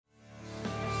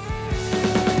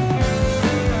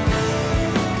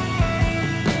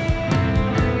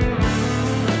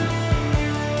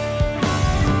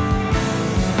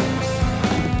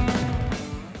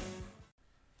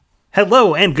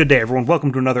Hello and good day, everyone.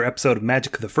 Welcome to another episode of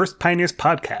Magic of the First Pioneers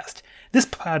podcast. This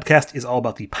podcast is all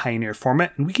about the Pioneer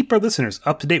format, and we keep our listeners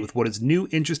up to date with what is new,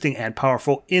 interesting, and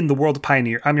powerful in the world of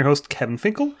Pioneer. I'm your host, Kevin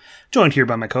Finkel, joined here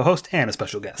by my co-host and a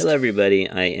special guest. Hello, everybody.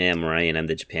 I am Ryan. I'm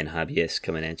the Japan hobbyist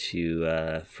coming at you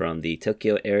from the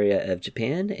Tokyo area of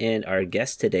Japan, and our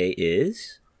guest today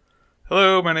is...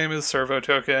 Hello, my name is Servo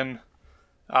Token.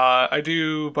 I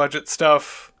do budget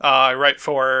stuff. I write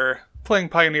for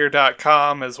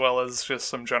playingpioneer.com as well as just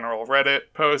some general Reddit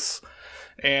posts,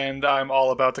 and I'm all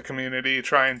about the community,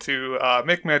 trying to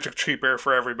make Magic cheaper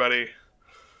for everybody.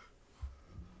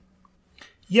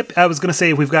 Yep, I was going to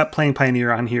say, if we've got Playing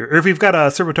Pioneer on here, or if we've got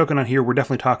a Servo Token on here, we're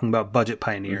definitely talking about Budget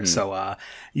Pioneer, so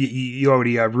you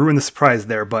already ruined the surprise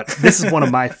there, but this is one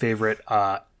of my favorite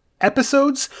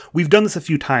episodes. We've done this a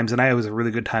few times, and I always have a really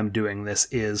good time doing this.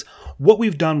 Is what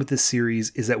we've done with this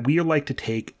series is that we like to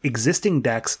take existing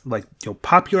decks, like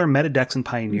popular meta decks in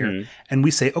Pioneer, and we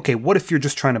say, okay, what if you're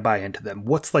just trying to buy into them?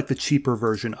 What's like the cheaper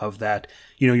version of that?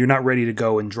 You're not ready to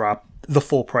go and drop the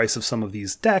full price of some of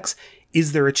these decks.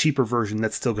 Is there a cheaper version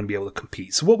that's still going to be able to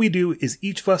compete? So what we do is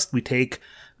each of us, we take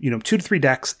 2 to 3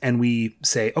 decks, and we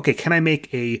say, okay, can I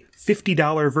make a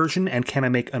 $50 version, and can I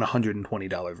make an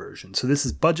 $120 version? So this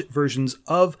is budget versions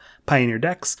of Pioneer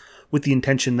decks with the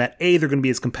intention that A, they're going to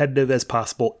be as competitive as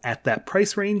possible at that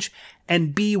price range,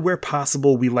 and B, where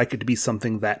possible, we like it to be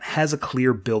something that has a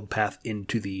clear build path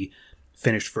into the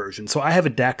finished version. So I have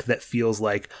a deck that feels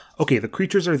like, okay, the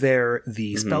creatures are there,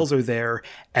 the spells are there,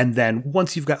 and then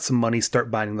once you've got some money, start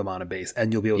buying the mana base,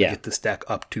 and you'll be able to get this deck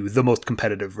up to the most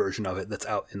competitive version of it that's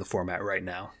out in the format right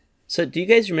now. So do you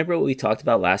guys remember what we talked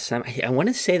about last time? I want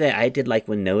to say that I did like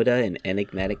Winota and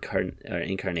Enigmatic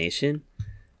Incarnation.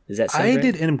 Does that sound right? Oh,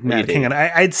 Did Enigmatic. Hang on,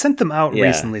 I'd sent them out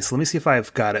recently, so let me see if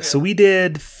I've got it. Yeah. So we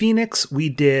did Phoenix, we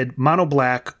did Mono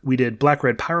Black, we did Black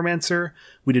Red Pyromancer,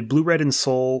 we did Blue Red and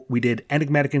Soul, we did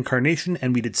Enigmatic Incarnation,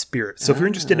 and we did Spirit. So if you're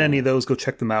interested in any of those, go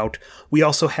check them out. We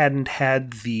also hadn't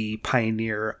had the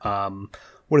Pioneer...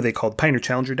 what are they called? Pioneer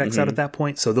Challenger decks out at that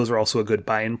point. So those are also a good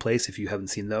buy-in place if you haven't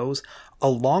seen those. A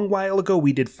long while ago,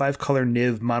 we did 5-color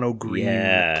Niv, Mono Green,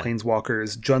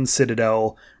 Planeswalkers, Jund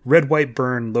Citadel, Red White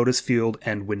Burn, Lotus Field,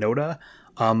 and Winota.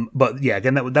 But yeah,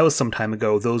 again, that was some time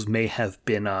ago. Those may have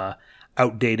been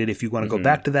outdated if you want to go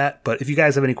back to that. But if you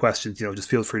guys have any questions, just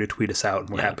feel free to tweet us out, and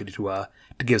we're happy to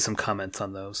give some comments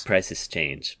on those. Prices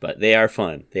change, but they are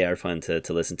fun. They are fun to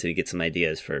listen to, get some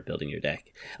ideas for building your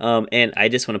deck. And I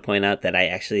just want to point out that I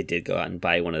actually did go out and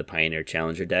buy one of the Pioneer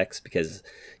Challenger decks because,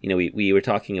 we were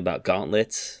talking about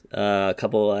gauntlets a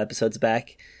couple episodes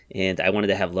back, and I wanted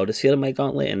to have Lotus Field in my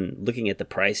gauntlet, and looking at the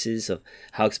prices of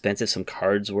how expensive some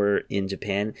cards were in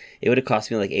Japan, it would have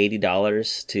cost me like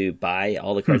 $80 to buy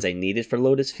all the cards I needed for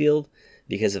Lotus Field,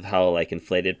 because of how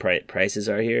inflated prices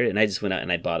are here. And I just went out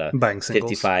and I bought a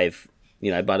 55,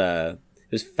 I bought it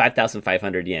was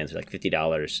 5,500 yen, so like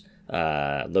 $50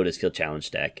 Lotus Field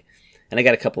Challenge deck. And I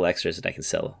got a couple extras that I can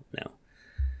sell now.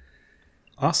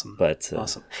 Awesome.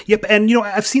 Awesome. Yep. And,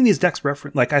 I've seen these decks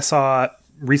referenced. Like I saw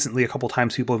recently a couple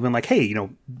times people have been like, hey,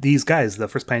 these guys, the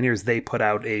First Pioneers, they put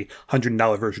out a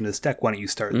 $100 version of this deck. Why don't you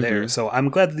start there? So I'm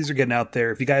glad that these are getting out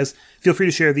there. If you guys feel free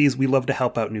to share these, we love to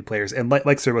help out new players. And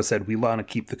like Servo said, we want to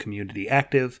keep the community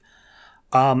active.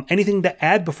 Anything to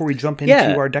add before we jump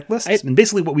into our deck lists? And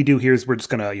basically what we do here is we're just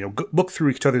going to, look through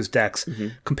each other's decks,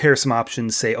 compare some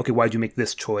options, say, okay, why'd you make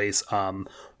this choice?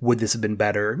 Would this have been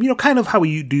better? Kind of how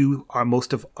we do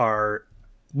most of our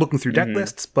looking through deck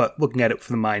lists, but looking at it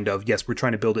from the mind of, yes, we're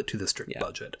trying to build it to the strict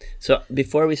budget. So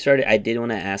before we started, I did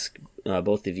want to ask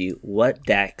both of you, what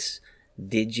decks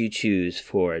did you choose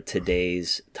for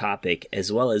today's topic,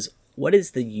 as well as what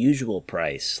is the usual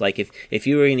price? Like if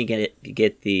you were going to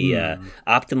get the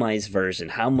optimized version,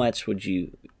 how much would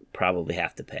you probably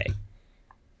have to pay?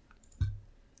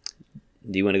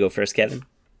 Do you want to go first, Kevin?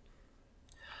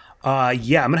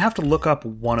 Yeah, I'm going to have to look up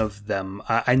one of them.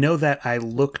 I know that I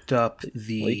looked up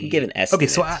the... Well, you can give an estimate. Okay,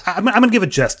 so I'm going to give it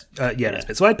just an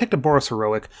estimate. So I picked a Boros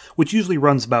Heroic, which usually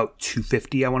runs about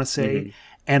 $250, I want to say.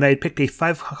 And I picked a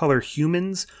 5-color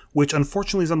Humans, which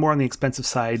unfortunately is more on the expensive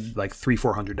side, like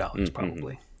 $300-400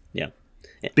 probably. Yeah.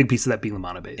 Big piece of that being the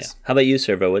mana base. Yeah. How about you,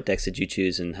 Servo? What decks did you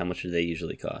choose, and how much do they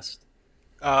usually cost?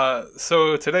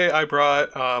 So today I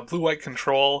brought Blue-White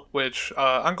Control, which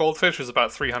on Goldfish is about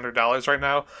 $300 right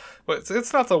now. But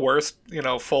it's not the worst,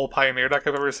 full Pioneer deck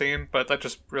I've ever seen, but that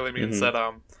just really means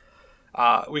that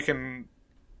we can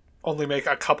only make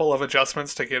a couple of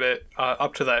adjustments to get it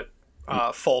up to that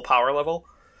full power level.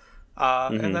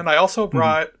 And then I also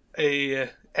brought a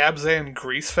Abzan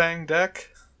Greasefang deck.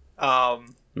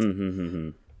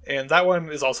 And and that one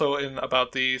is also in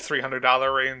about the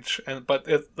 $300 range. But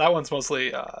that one's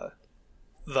mostly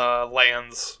the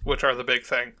lands, which are the big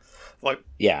thing. Like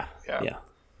Yeah.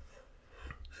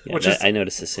 Which is, I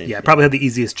noticed the same. Yeah, I probably had the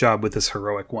easiest job with this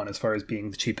heroic one as far as being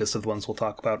the cheapest of the ones we'll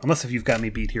talk about. Unless if you've got me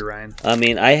beat here, Ryan. I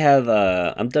mean, I have.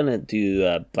 I'm gonna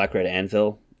do Black Red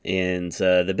Anvil, and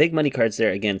the big money cards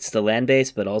there again. It's the land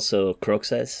base, but also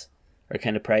Croxus are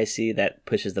kind of pricey. That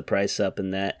pushes the price up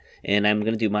in that. And I'm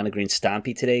gonna do Mono Green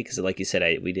Stompy today because, like you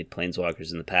said, we did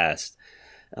Planeswalkers in the past.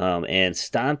 And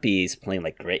Stompy's playing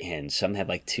like Great Henge. Some have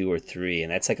like 2 or 3,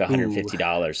 and that's like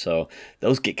 $150. So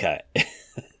those get cut.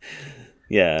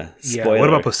 Yeah. Spoiler. What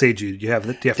about Boseiju?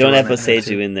 Don't have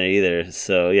Boseiju in there either.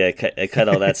 So yeah, I cut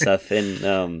all that stuff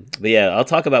in. But yeah, I'll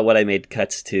talk about what I made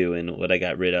cuts to and what I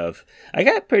got rid of. I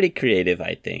got pretty creative,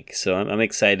 I think. So I'm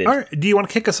excited. All right. Do you want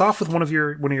to kick us off with one of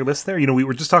your lists there? We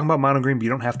were just talking about mono green, but you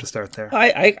don't have to start there.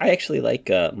 I actually like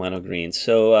mono green.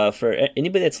 So for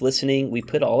anybody that's listening, we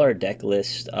put all our deck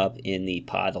lists up in the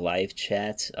pod live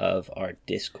chat of our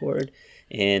Discord.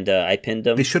 And I pinned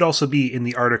them. They should also be in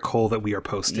the article that we are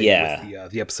posting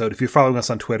with the episode. If you're following us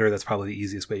on Twitter, that's probably the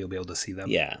easiest way you'll be able to see them.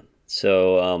 Yeah.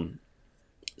 So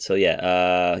you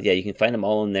can find them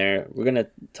all in there. We're going to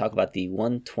talk about the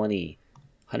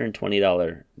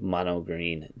 $120 mono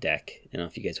green deck. I don't know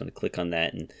if you guys want to click on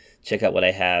that and check out what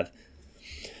I have.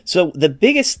 So the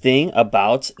biggest thing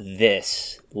about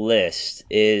this list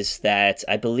is that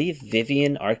I believe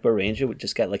Vivian Arcbow Ranger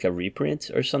just got like a reprint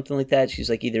or something like that. She's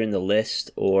like either in the list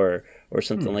or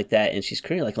something like that, and she's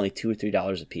currently like only $2 or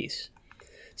 $3 a piece.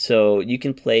 So you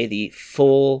can play the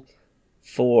full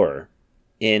 4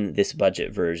 in this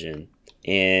budget version.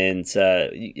 And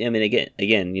I mean,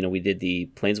 again, we did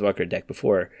the Planeswalker deck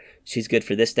before. She's good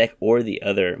for this deck or the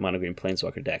other mono green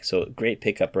Planeswalker deck. So great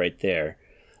pickup right there.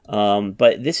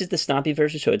 But this is the Stompy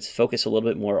version, so it's focused a little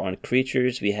bit more on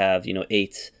creatures. We have,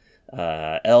 8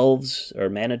 elves or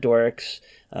mana dorks.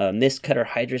 Mistcutter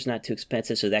Hydra is not too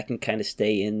expensive, so that can kind of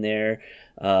stay in there.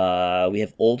 We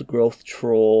have Old Growth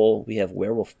Troll. We have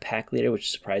Werewolf Pack Leader, which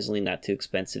is surprisingly not too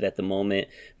expensive at the moment.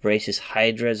 Voracious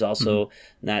Hydra is also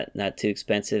not too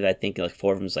expensive. I think like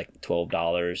 4 of them is like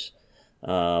 $12.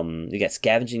 We got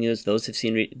Scavenging Ooze. Those have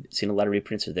seen a lot of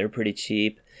reprints, so they're pretty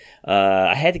cheap.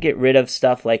 I had to get rid of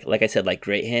stuff like I said, like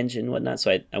Great Henge and whatnot.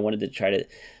 So I wanted to try to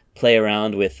play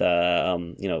around with,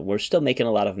 we're still making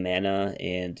a lot of mana,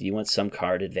 and you want some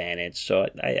card advantage. So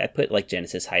I put like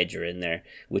Genesis Hydra in there,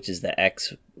 which is the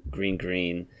X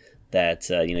green that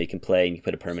you can play, and you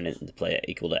put a permanent into play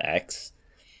equal to X.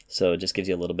 So it just gives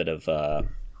you a little bit of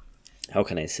how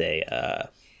can I say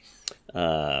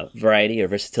variety or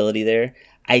versatility there.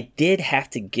 I did have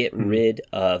to get rid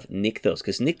of Nykthos,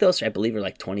 because Nykthos, I believe, are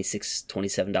like $26,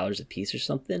 $27 a piece or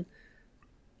something.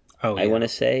 Oh, yeah. I want to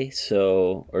say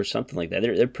so, or something like that.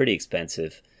 They're pretty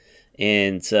expensive,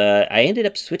 and I ended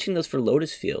up switching those for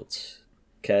Lotus Fields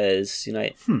because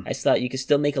I thought you could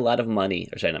still make a lot of money,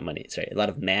 a lot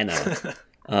of mana,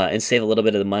 and save a little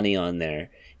bit of the money on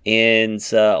there. And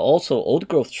also, Old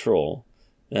Growth Troll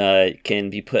can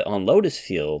be put on Lotus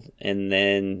Field, and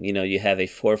then you have a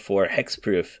 4/4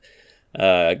 hexproof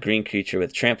green creature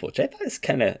with trample, which I thought is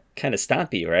kind of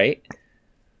stompy, right?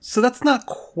 So that's not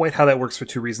quite how that works for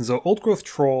 2 reasons. So Old Growth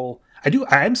Troll,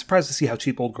 I am surprised to see how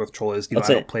cheap Old Growth Troll is. I'm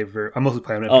mostly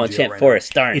playing on Enchant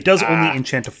Forest. Darn, it does only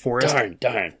enchant a forest.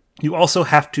 Darn. You also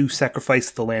have to sacrifice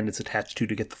the land it's attached to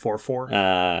get the 4/4.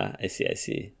 I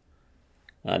see.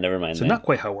 Never mind. So not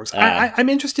quite how it works. I'm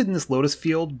interested in this Lotus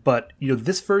Field, but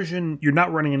this version, you're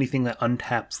not running anything that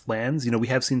untaps lands. We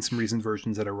have seen some recent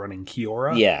versions that are running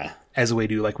Kiora, as a way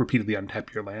to like repeatedly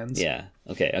untap your lands. Yeah.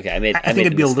 Okay. I think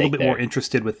I'd be a little bit more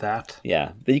interested with that.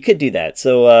 Yeah, but you could do that.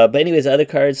 So, but anyways, other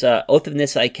cards, Oath of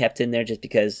Nissa I kept in there just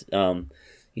because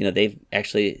they've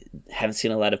actually haven't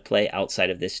seen a lot of play outside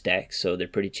of this deck, so they're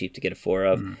pretty cheap to get a 4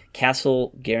 of.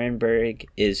 Castle Garenberg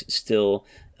is still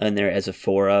in there as a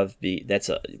 4 of. That's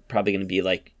probably going to be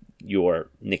like your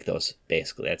Nykthos,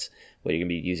 basically. That's what you're going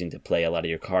to be using to play a lot of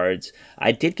your cards.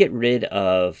 I did get rid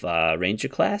of Ranger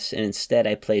class, and instead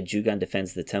I played Jugon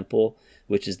Defends the Temple,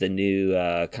 which is the new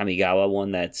Kamigawa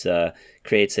one that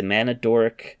creates a mana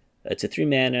dork. It's a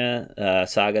 3-mana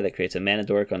saga that creates a mana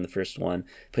dork on the first one,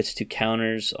 puts 2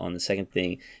 counters on the second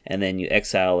thing, and then you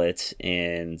exile it,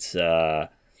 and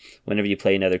whenever you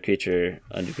play another creature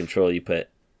under control, you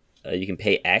can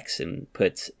pay X and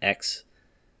put X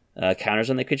counters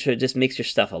on the creature, so it just makes your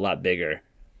stuff a lot bigger.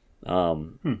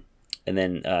 And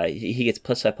then he gets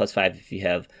 +5/+5 if you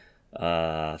have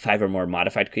 5 or more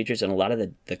modified creatures, and a lot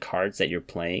of the cards that you're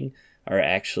playing are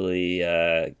actually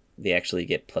they actually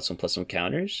get +1/+1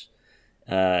 counters.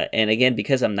 And again,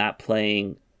 because I'm not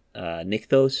playing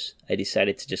Nykthos, I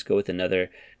decided to just go with another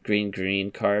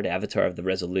green card, Avatar of the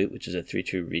Resolute, which is a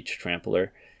 3/2 reach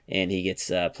trampler, and he gets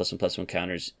 +1/+1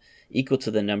 counters equal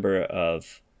to the number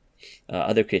of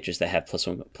other creatures that have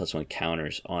 +1/+1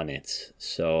 counters on it.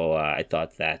 So I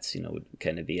thought that's would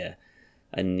kind of be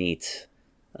a neat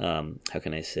how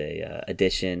can I say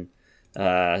addition.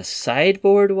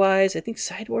 Sideboard wise, I think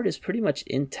sideboard is pretty much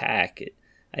intact.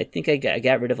 I think I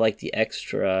got rid of like the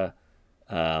extra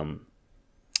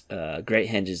Great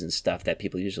Henges and stuff that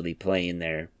people usually play in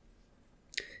there.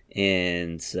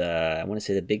 And I want to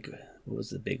say what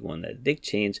was the big one? That big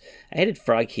change. I added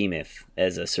Froghemoth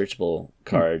as a searchable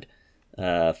card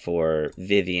for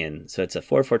Vivien. So it's a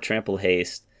 4/4 trample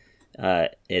haste.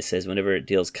 It says whenever it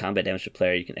deals combat damage to a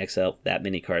player, you can exile that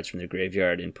many cards from their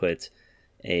graveyard and put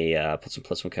a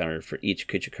 +1/+1 counter for each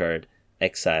creature card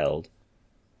exiled.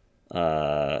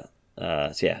 So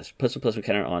yeah, +1/+1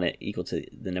 counter on it equal to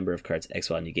the number of cards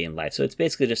exiled and you gain life. So it's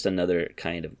basically just another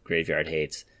kind of graveyard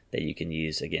haste that you can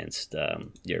use against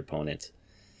your opponent.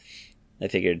 I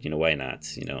figured, why not?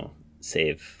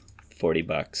 Save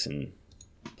 $40 and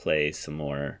play some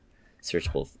more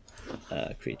searchable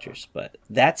creatures. But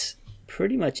that's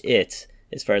pretty much it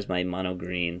as far as my mono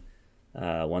green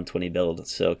 120 build.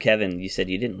 So Kevin, you said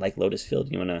you didn't like Lotus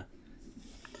Field. You want to?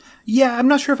 Yeah, I'm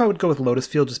not sure if I would go with Lotus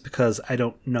Field just because I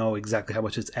don't know exactly how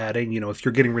much it's adding. If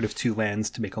you're getting rid of 2 lands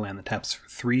to make a land that taps for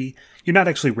 3, you're not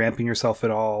actually ramping yourself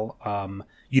at all.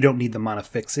 You don't need the mana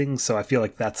fixing, so I feel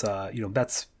like that's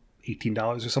that's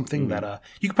 $18 or something that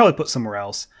you could probably put somewhere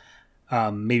else.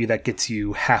 Maybe that gets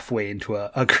you halfway into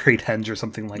a Great Henge or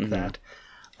something like that.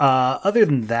 Other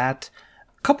than that,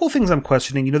 a couple of things I'm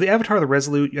questioning. The Avatar of the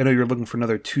Resolute, I know you're looking for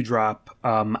another 2-drop.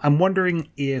 I'm wondering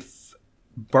if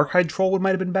Barkhide Troll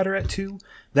might have been better at 2.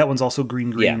 That one's also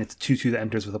green. Yeah. It's a 2/2 that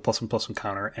enters with a +1/+1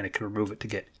 counter, and it can remove it to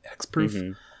get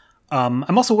hexproof.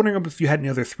 I'm also wondering if you had any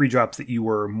other 3-drops that you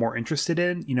were more interested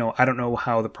in. I don't know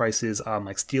how the price is on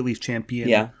like Steelleaf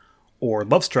Champion or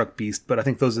Lovestruck Beast, but I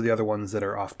think those are the other ones that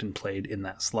are often played in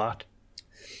that slot.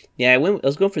 Yeah, I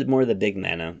was going for more of the big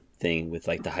mana thing with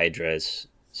like the Hydras.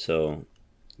 So,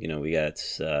 we got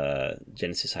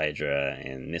Genesis Hydra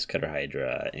and Mistcutter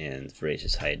Hydra and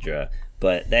Voracious Hydra.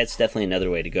 But that's definitely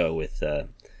another way to go with the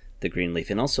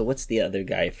Greenleaf. And also, what's the other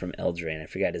guy from Eldraine? I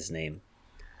forgot his name.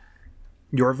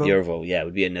 Yorvo, yeah,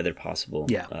 would be another possible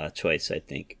choice, I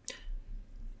think.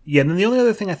 Yeah, and then the only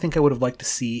other thing I think I would have liked to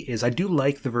see is I do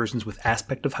like the versions with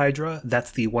Aspect of Hydra. That's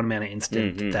the 1-mana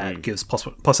instant that gives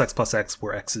 +X/+X,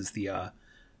 where X is the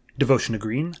Devotion to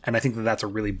Green. And I think that's a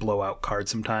really blowout card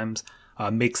sometimes.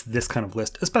 Makes this kind of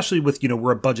list, especially with,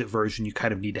 we're a budget version, you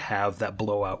kind of need to have that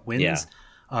blowout wins.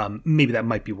 Yeah. Maybe that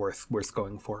might be worth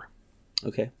going for.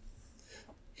 Okay.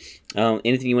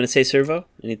 Anything you want to say, Servo?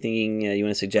 Anything you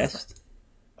want to suggest?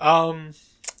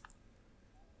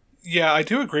 Yeah, I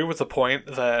do agree with the point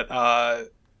that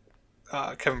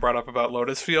Kevin brought up about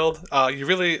Lotus Field.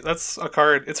 That's a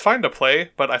card, it's fine to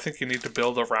play, but I think you need to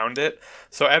build around it.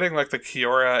 So adding like the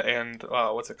Kiora and,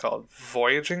 what's it called?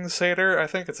 Voyaging Satyr, I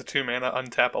think. It's a 2-mana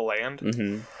untap a land.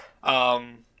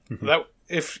 That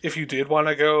if you did want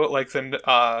to go like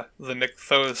the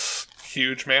Nykthos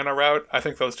huge mana route, I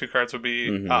think those 2 cards would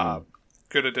be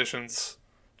good additions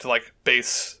to like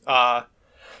base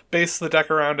the deck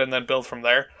around and then build from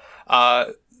there.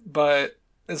 But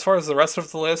as far as the rest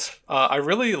of the list, I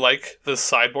really like this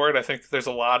sideboard. I think there's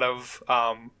a lot of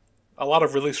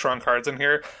really strong cards in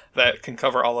here that can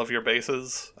cover all of your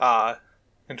bases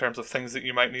in terms of things that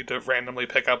you might need to randomly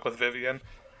pick up with Vivien.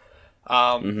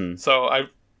 So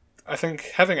I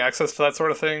think having access to that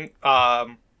sort of thing,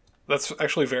 that's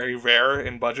actually very rare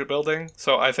in budget building.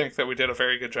 So I think that we did a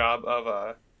very good job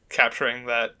of capturing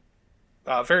that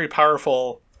very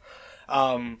powerful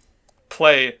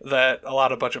play that a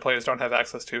lot of budget players don't have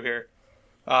access to here.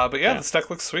 But yeah, this deck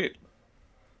looks sweet.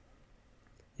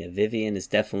 Yeah, Vivien is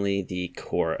definitely the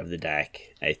core of the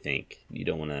deck, I think. You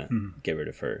don't want to get rid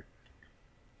of her.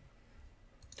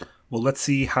 Well, let's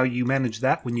see how you manage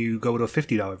that when you go to a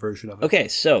 $50 version of it. Okay,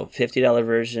 so $50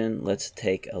 version. Let's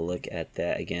take a look at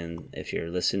that. Again, if you're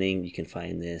listening, you can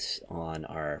find this on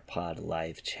our pod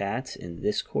live chat in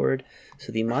Discord.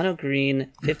 So the mono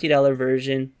green $50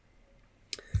 version.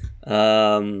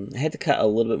 I had to cut a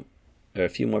little bit, or a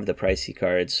few more of the pricey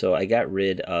cards. So I got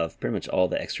rid of pretty much all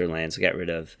the extra lands. I got rid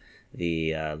of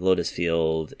the Lotus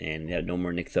Field, and no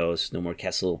more Nykthos, no more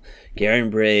Castle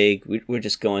Garenbrig. We're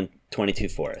just going 22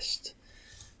 Forest.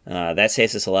 That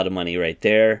saves us a lot of money right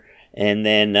there. And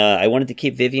then I wanted to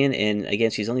keep Vivien, and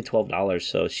again, she's only $12,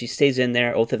 so she stays in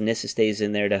there. Oath of Nissa stays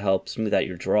in there to help smooth out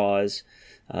your draws.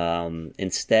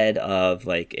 Instead of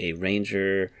like a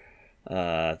Ranger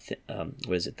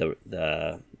what is it,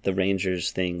 the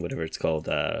Rangers thing, whatever it's called,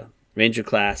 Ranger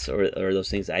class, or those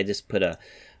things. I just put a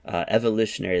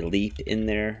evolutionary leap in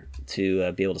there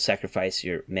to be able to sacrifice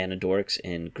your mana dorks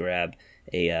and grab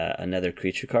another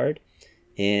creature card.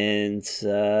 And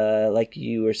like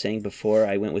you were saying before,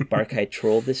 I went with Barkhide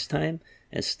Troll this time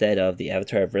instead of the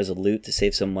Avatar of Resolute to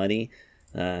save some money.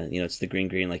 It's the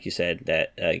green, like you said,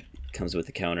 that comes with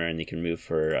the counter, and you can move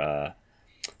for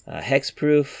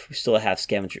Hexproof. We still have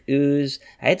Scavenger Ooze.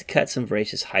 I had to cut some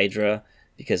Voracious Hydra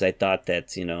because I thought that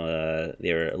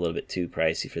they were a little bit too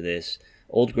pricey for this.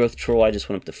 Old Growth Troll, I just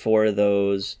went up to 4 of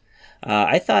those.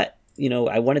 I thought,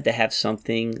 I wanted to have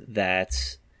something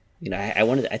that,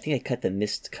 I think I cut the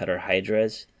Mist Cutter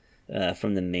Hydras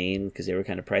from the main because they were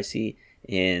kind of pricey.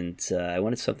 And I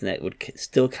wanted something that would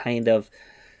still kind of,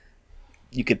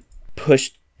 you could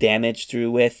push damage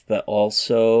through with, but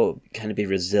also kind of be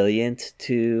resilient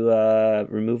to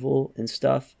removal and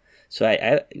stuff. So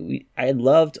I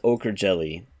loved Ochre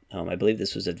Jelly. I believe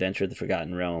this was Adventure of the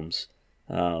Forgotten Realms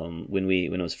when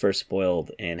it was first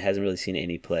spoiled, and hasn't really seen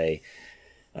any play.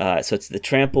 So it's the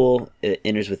trample. It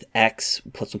enters with X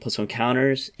 +1/+1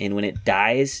 counters, and when it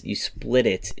dies, you split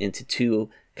it into 2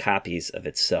 copies of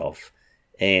itself,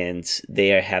 and they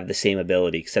have the same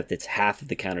ability, except it's half of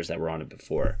the counters that were on it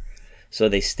before. So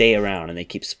they stay around and they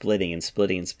keep splitting and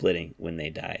splitting and splitting when they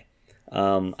die.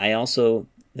 I also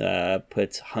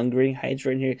put Hungry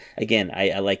Hydra in here. Again,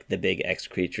 I like the big X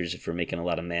creatures for making a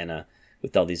lot of mana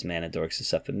with all these mana dorks and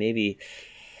stuff, but maybe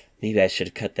I should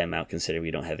have cut them out considering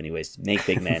we don't have any ways to make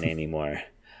big mana anymore.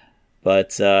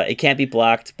 But it can't be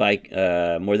blocked by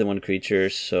more than one creature,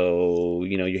 so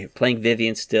you're playing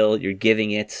Vivien still, you're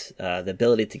giving it the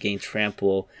ability to gain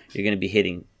trample, you're going to be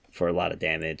hitting for a lot of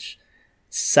damage.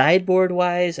 Sideboard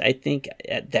wise, I think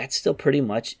that's still pretty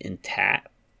much intact.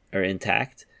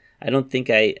 I don't think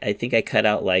I think I cut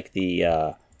out like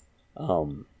the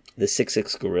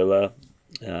 6/6 gorilla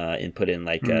and put in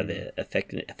like the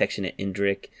affectionate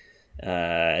Indrik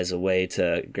as a way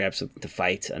to grab some to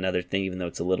fight another thing, even though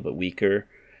it's a little bit weaker.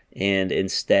 And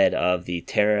instead of the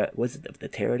the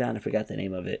Pterodon? I forgot the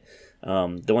name of it.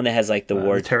 The one that has like the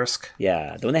ward Tarisk.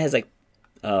 Yeah, the one that has like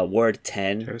ward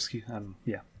 10. Tarisk.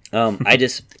 Yeah. I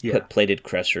just put Plated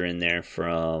Crusher in there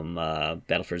from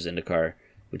Battle for Zendikar,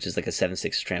 which is like a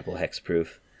 7/6 trample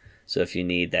hexproof. So if you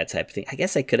need that type of thing, I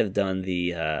guess I could have done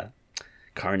the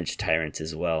Carnage Tyrant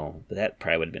as well, but that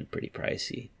probably would have been pretty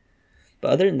pricey.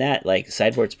 But other than that, like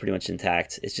sideboard's pretty much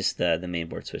intact. It's just the main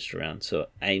board switched around. So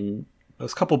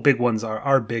those couple big ones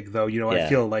are big though. Yeah. I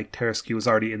feel like Tarisk was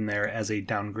already in there as a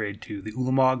downgrade to the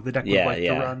Ulamog the deck would like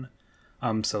to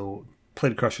run. So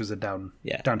Plated Crusher's a down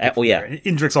pick.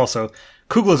 Indrik's also.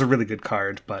 Kugla's a really good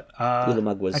card, but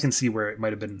Ulamog was, I can see where it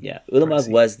might have been. Yeah, Ulamog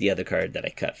was the other card that I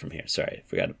cut from here. Sorry, I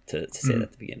forgot to say that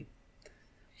at the beginning.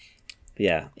 But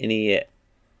yeah,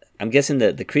 I'm guessing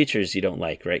the creatures you don't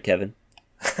like, right, Kevin?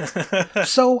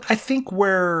 So I think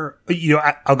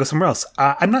I'll go somewhere else.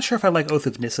 I'm not sure if I like Oath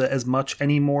of Nissa as much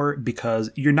anymore because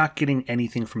you're not getting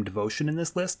anything from Devotion in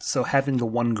this list. So having the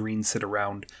 1 green sit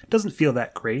around doesn't feel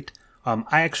that great.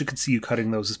 I actually could see you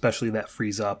cutting those, especially that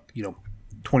frees up,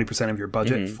 20% of your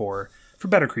budget for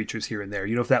better creatures here and there.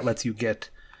 If that lets you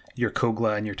get your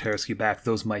Kogla and your Tarisk back,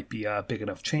 those might be a big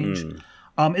enough change.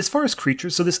 As far as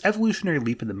creatures, so this Evolutionary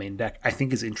Leap in the main deck I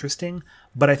think is interesting,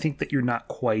 but I think that you're not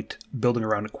quite building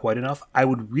around it quite enough. I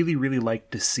would really, really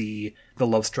like to see the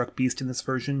Lovestruck Beast in this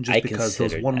version, just because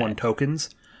those 1/1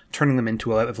 tokens, turning them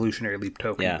into an Evolutionary Leap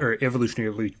token, or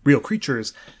Evolutionary Leap real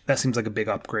creatures, that seems like a big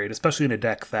upgrade, especially in a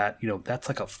deck that, that's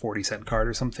like a 40-cent card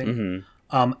or something.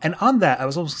 And on that, I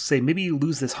was also going to say, maybe you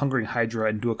lose this Hungering Hydra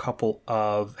and do a couple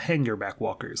of Hangierback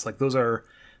Walkers. Like, those are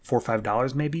 $4 or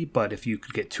 $5 maybe, but if you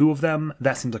could get 2 of them,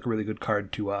 that seems like a really good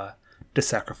card to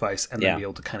sacrifice and then be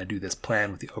able to kind of do this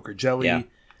plan with the Ochre Jelly,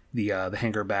 the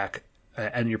Hangierback,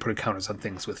 and you're putting counters on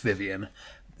things with Vivien.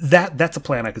 That's a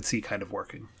plan I could see kind of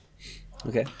working.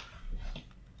 Okay.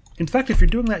 In fact, if you're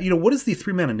doing that, what does the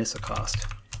 3-mana Nissa cost?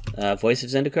 Voice of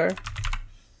Zendikar?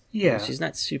 Yeah. Well, she's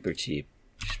not super cheap.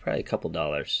 She's probably a couple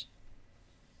dollars.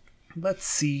 Let's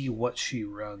see what she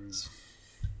runs.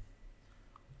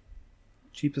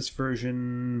 Cheapest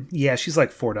version, she's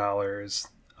like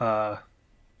 $4.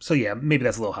 So yeah, maybe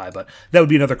that's a little high, but that would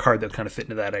be another card that would kind of fit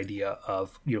into that idea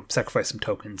of sacrifice some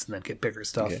tokens and then get bigger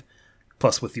stuff. Okay.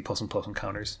 Plus with the +1/+1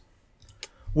 counters.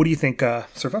 What do you think,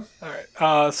 Servo? All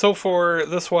right. So for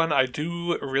this one, I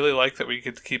do really like that we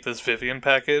get to keep this Vivien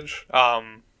package.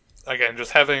 Again,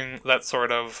 just having that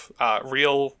sort of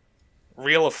real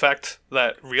effect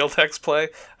that real decks play.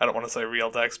 I don't want to say real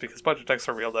decks because budget decks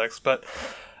are real decks, but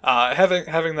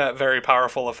having that very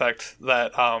powerful effect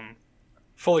that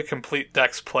fully complete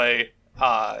Dex play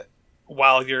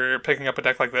while you're picking up a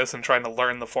deck like this and trying to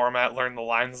learn the format, learn the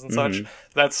lines and such.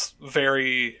 That's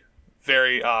very,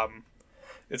 very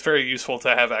it's very useful to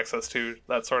have access to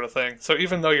that sort of thing. So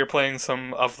even though you're playing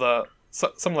some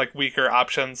like weaker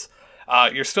options,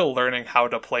 you're still learning how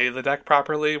to play the deck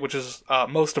properly, which is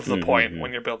most of the point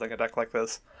when you're building a deck like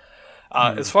this.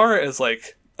 As far as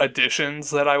like additions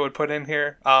that I would put in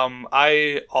here,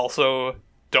 I also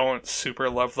don't super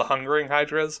love the Hungering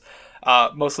Hydras,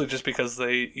 mostly just because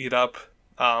they eat up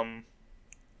a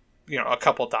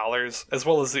couple dollars, as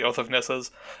well as the Oath of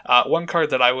Nissa's. One card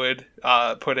that I would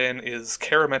put in is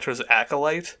Karametra's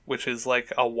Acolyte, which is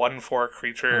like a 1/4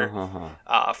 creature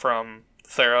from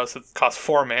Theros. It costs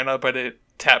 4 mana, but it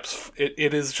taps.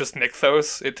 It is just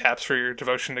Nykthos. It taps for your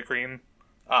Devotion to Green,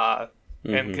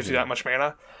 and gives you that much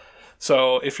mana.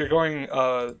 So if you're going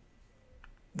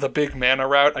the big mana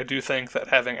route, I do think that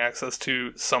having access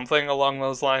to something along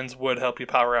those lines would help you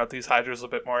power out these Hydras a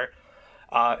bit more.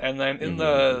 And then in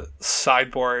the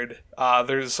sideboard,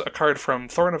 there's a card from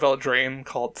Thorn of Eldraine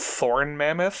called Thorn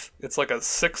Mammoth. It's like a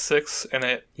 6/6,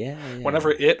 and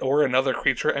whenever it or another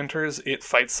creature enters, it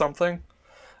fights something.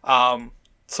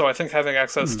 So I think having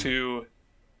access to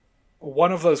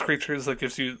one of those creatures that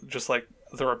gives you just like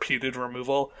the repeated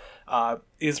removal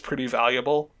is pretty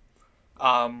valuable.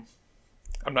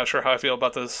 I'm not sure how I feel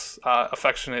about this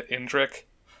Affectionate Indrik.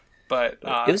 But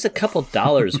it was a couple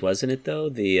dollars, wasn't it? Though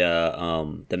the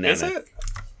Mammoth. Is it?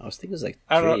 I was thinking it was like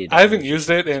I don't know. I haven't used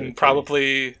it in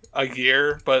probably a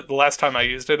year, but the last time I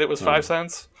used it, it was 5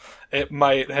 cents. It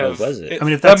might have. Was it? I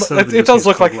mean, if that's it does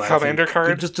look like a commander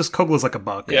card. Just Kogla's like a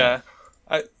buck. Yeah,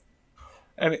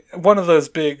 and one of those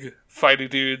big fighty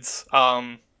dudes.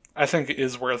 I think it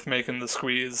is worth making the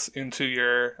squeeze into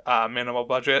your minimal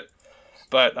budget.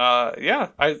 But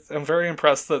I'm very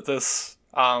impressed that this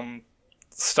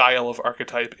style of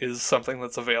archetype is something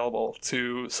that's available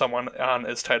to someone on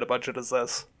as tight a budget as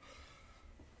this.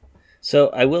 So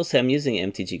I will say I'm using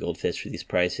MTG Goldfish for these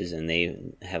prices, and they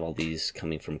have all these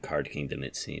coming from Card Kingdom,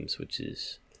 it seems, which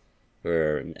is,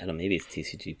 or I don't know, maybe it's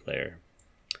TCG Player.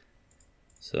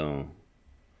 So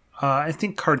I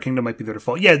think Card Kingdom might be their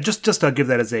default. Yeah, just give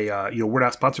that as a we're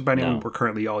not sponsored by anyone. No. We're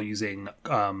currently all using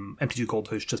MTG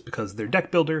Goldfish just because their deck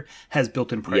builder has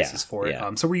built-in prices for it.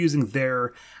 So we're using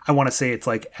their. I want to say it's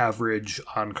like average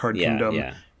on Card Kingdom.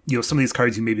 Yeah. Some of these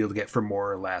cards you may be able to get for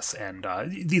more or less, and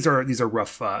these are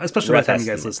rough, especially by the time you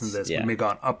guys listen to this. We may have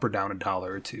gone up or down $1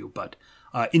 or $2, but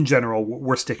in general,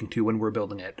 we're sticking to when we're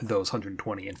building it those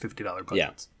 $120 and $50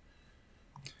 budgets.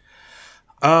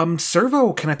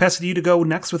 Servo, can I pass it to you to go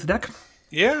next with the deck?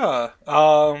 Yeah.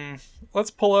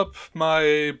 Let's pull up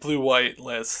my blue-white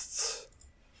lists.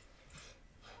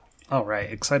 All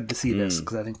right. Excited to see this,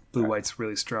 because I think blue-white's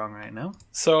really strong right now.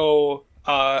 So,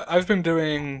 I've been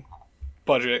doing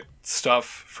budget stuff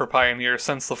for Pioneer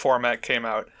since the format came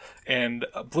out, and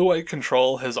blue-white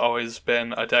control has always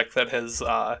been a deck that has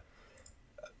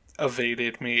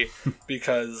evaded me,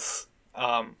 because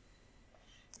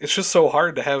it's just so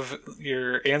hard to have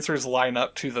your answers line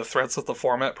up to the threats that the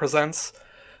format presents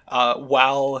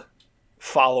while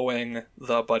following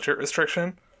the budget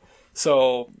restriction.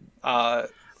 So,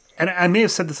 and I may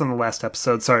have said this on the last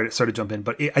episode. Sorry to jump in,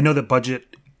 but I know that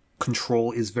budget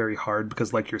control is very hard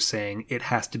because, like you're saying, it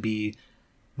has to be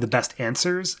the best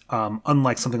answers.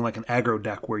 Unlike something like an aggro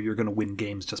deck where you're going to win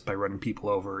games just by running people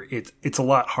over, it's a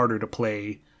lot harder to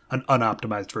play an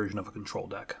unoptimized version of a control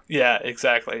deck. Yeah,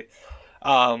 exactly.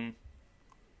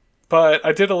 But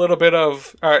I did a little bit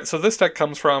of... Alright, so this deck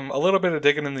comes from a little bit of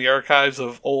digging in the archives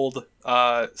of old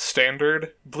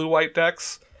standard blue-white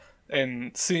decks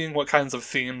and seeing what kinds of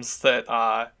themes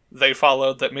that they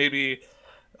followed that maybe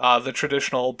the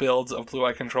traditional builds of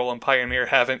blue-white control and Pioneer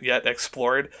haven't yet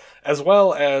explored, as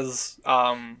well as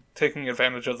taking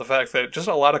advantage of the fact that just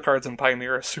a lot of cards in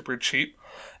Pioneer are super cheap,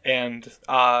 and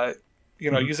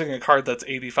using a card that's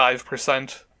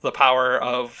 85% the power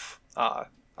of a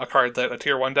card that a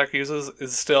tier 1 deck uses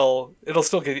it'll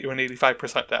still get you an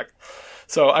 85% deck.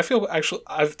 So I feel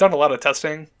I've done a lot of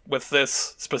testing with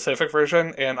this specific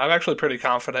version, and I'm actually pretty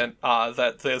confident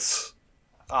that this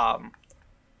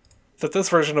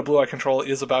version of blue-eye control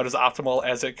is about as optimal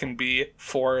as it can be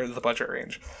for the budget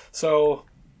range. So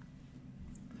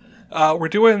we're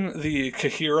doing the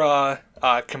Kahira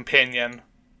companion,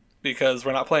 because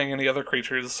we're not playing any other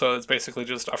creatures, so it's basically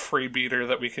just a free beater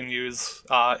that we can use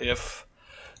if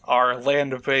our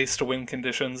land-based win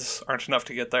conditions aren't enough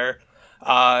to get there.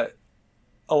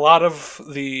 A lot of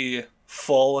the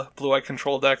full blue-eye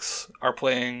control decks are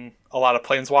playing a lot of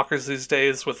Planeswalkers these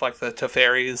days with like the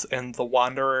Teferis and the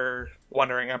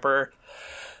Wandering Emperor.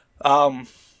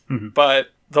 but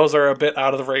those are a bit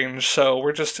out of the range, so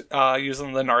we're just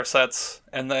using the Narsets.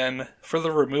 And then for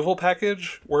the removal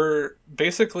package, we're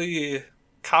basically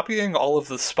copying all of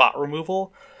the spot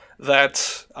removal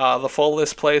that the full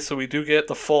list play, so we do get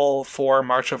the full 4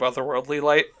 March of Otherworldly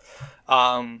Light.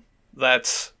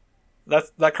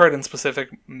 That card in specific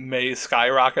may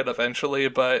skyrocket eventually,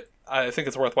 but I think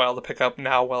it's worthwhile to pick up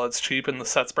now while it's cheap and the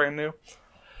set's brand new.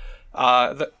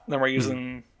 Then we're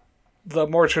using the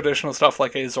more traditional stuff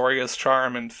like Azorius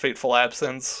Charm and Fateful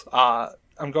Absence.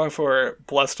 I'm going for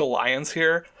Blessed Alliance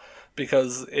here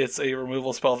because it's a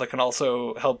removal spell that can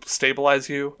also help stabilize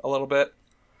you a little bit.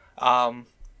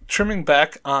 Trimming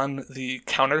back on the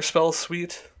counterspell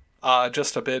suite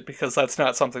just a bit because that's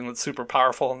not something that's super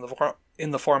powerful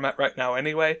in the format right now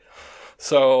anyway.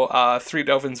 So 3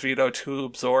 Dovin's Veto, 2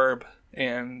 Absorb,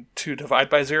 and 2 Divide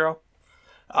by 0.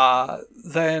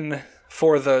 Then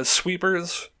for the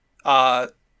sweepers,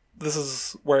 this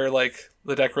is where like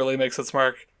the deck really makes its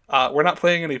mark. We're not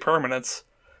playing any permanents,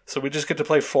 so we just get to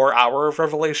play 4 Hour of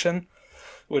Revelation,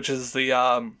 which is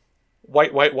the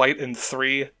white, and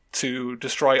 3 to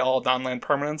destroy all non-land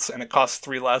permanents, and it costs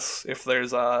 3 less if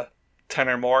there's 10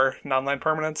 or more non-land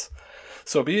permanents.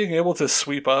 So being able to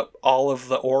sweep up all of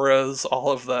the auras,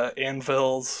 all of the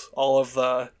anvils, all of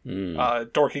the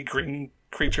dorky green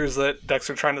creatures that decks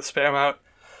are trying to spam out,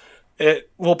 it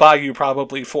will buy you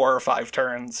probably 4 or 5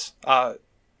 turns,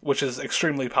 which is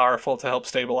extremely powerful to help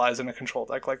stabilize in a control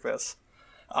deck like this.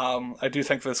 I do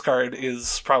think this card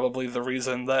is probably the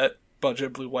reason that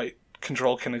budget blue-white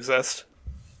control can exist.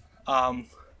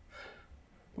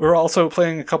 We're also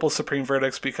playing a couple Supreme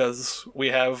Verdicts because we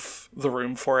have the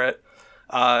room for it,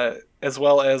 as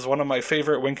well as one of my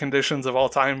favorite win conditions of all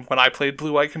time when I played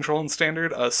blue-white control in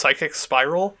Standard, a Psychic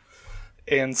Spiral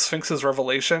and Sphinx's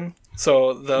Revelation.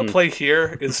 So the play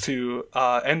here is to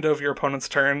end of your opponent's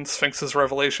turn, Sphinx's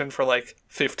Revelation for like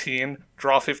 15,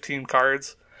 draw 15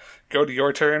 cards, go to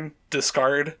your turn,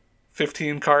 discard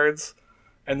 15 cards,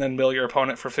 and then mill your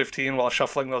opponent for 15 while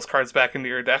shuffling those cards back into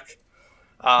your deck.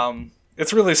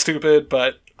 It's really stupid,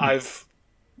 but I've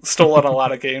stolen a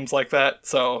lot of games like that,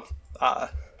 so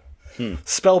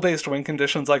spell-based win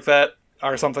conditions like that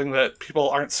are something that people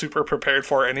aren't super prepared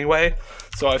for anyway,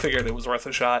 so I figured it was worth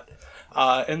a shot.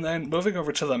 And then moving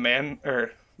over to the mana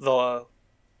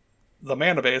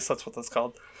base, that's what that's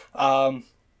called.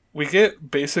 We get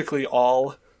basically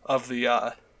all of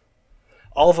the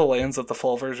lands that the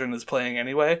full version is playing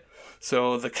anyway.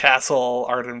 So the Castle,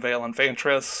 Ardenvale, and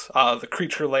Vantress, the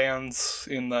creature lands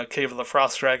in the Cave of the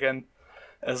Frost Dragon,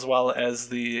 as well as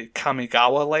the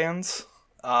Kamigawa lands,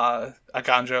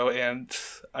 Aganjo and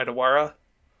Odawara.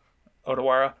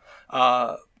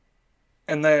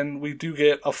 And then we do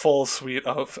get a full suite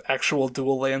of actual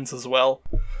dual lands as well.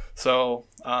 So,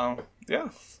 yeah.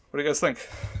 What do you guys think?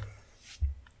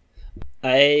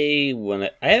 I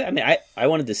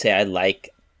wanted to say I like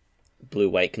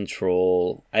blue-white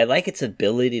control. I like its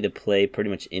ability to play pretty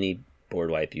much any board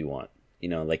wipe you want. You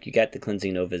know, like you got the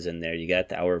Cleansing Novas in there, you got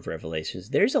the Hour of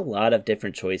Revelations. There's a lot of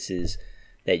different choices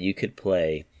that you could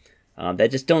play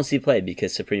that just don't see play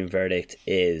because Supreme Verdict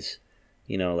is,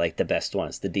 you know, like the best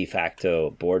ones, the de facto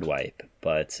board wipe.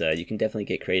 But you can definitely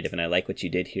get creative, and I like what you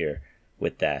did here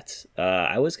with that.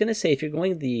 I was going to say, if you're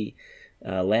going the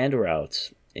land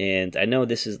route, and I know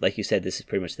this is, like you said, this is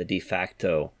pretty much the de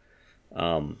facto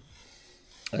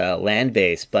land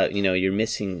base, but, you know, you're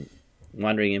missing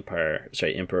Wandering Emperor,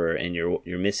 and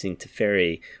you're missing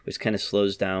Teferi, which kind of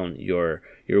slows down your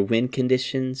win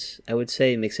conditions, I would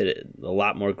say. It makes it a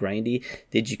lot more grindy.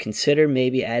 Did you consider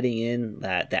maybe adding in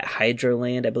that Hydra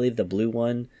land, I believe the blue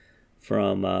one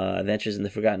from Adventures in the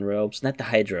Forgotten Realms? Not the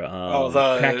Hydra,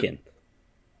 the Kraken.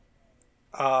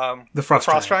 The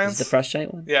Frost Giants? The Frost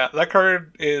Giant one? Yeah, that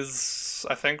card is,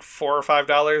 I think, $4 or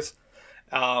 $5.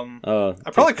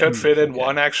 I probably could fit in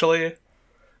one, actually.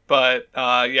 But,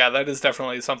 yeah, that is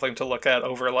definitely something to look at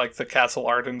over, like, the Castle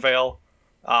Ardenvale.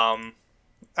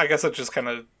 I guess it just kind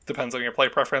of depends on your play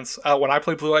preference. When I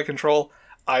play Blue-Eye Control,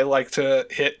 I like to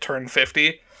hit turn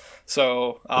 50.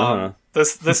 So,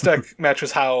 this deck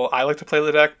matches how I like to play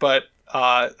the deck, but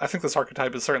I think this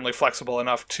archetype is certainly flexible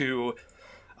enough to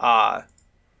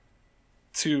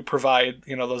provide,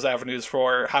 you know, those avenues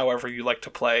for however you like to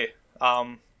play.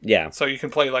 Yeah. So you can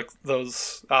play, like,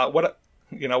 those...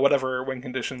 whatever win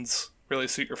conditions really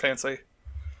suit your fancy.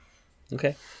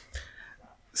 Okay.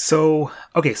 So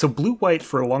Blue-White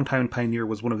for a long time in Pioneer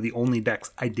was one of the only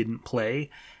decks I didn't play.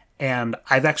 And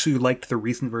I've actually liked the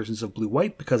recent versions of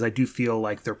Blue-White because I do feel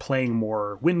like they're playing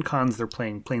more win cons, they're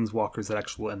playing planeswalkers that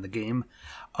actually will end the game.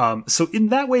 So in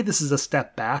that way, this is a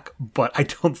step back, but I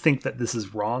don't think that this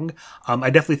is wrong. I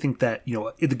definitely think that,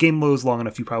 if the game lows long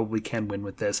enough, you probably can win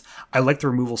with this. I like the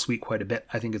removal suite quite a bit.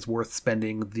 I think it's worth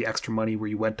spending the extra money where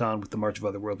you went on with the March of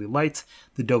Otherworldly Lights,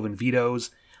 the Dovin Vetoes.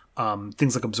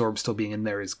 Things like Absorb still being in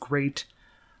there is great.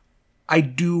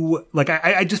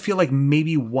 I just feel like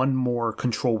maybe one more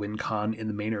control win con in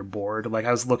the Maynard board. Like,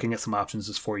 I was looking at some options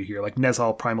just for you here. Like,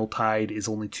 Nezal Primal Tide is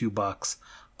only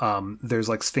 $2. There's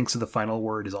like Sphinx of the Final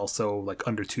Word is also like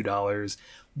under $2.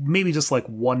 Maybe just like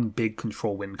one big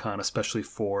control win con, especially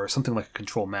for something like a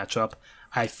control matchup,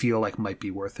 I feel like might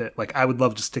be worth it. Like, I would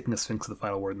love just sticking a Sphinx of the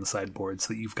Final Word in the sideboard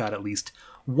so that you've got at least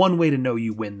one way to know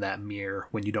you win that mirror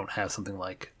when you don't have something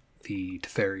like the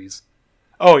Teferis.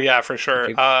 Oh yeah, for sure.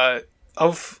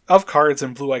 Of cards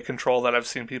in Blue-White Control that I've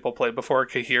seen people play before,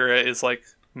 Kahira is like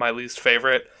my least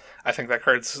favorite. I think that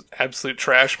card's absolute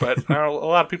trash, but I don't know, a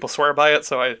lot of people swear by it,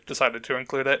 so I decided to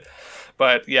include it.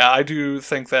 But yeah, I do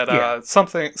think that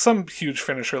some huge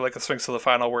finisher like a Sphinx of the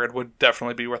Final Word would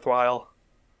definitely be worthwhile.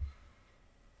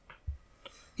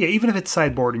 Yeah, even if it's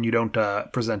sideboard and you don't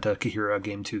present a Kahira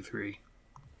game 2-3.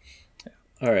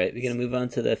 All right, we're going to move on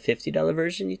to the $50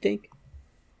 version, you think?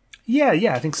 Yeah,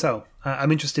 I think so.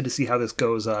 I'm interested to see how this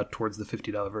goes towards the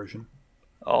 $50 version.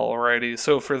 Alrighty,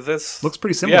 so for this... Looks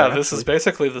pretty similar, Yeah, this is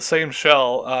basically the same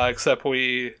shell, except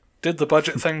we did the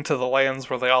budget thing to the lands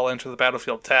where they all enter the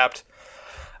battlefield tapped,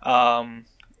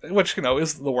 which,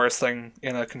 is the worst thing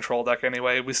in a control deck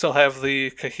anyway. We still have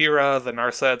the Kahira, the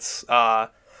Narsets.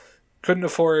 Couldn't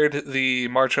afford the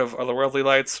March of Otherworldly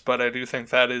Lights, but I do think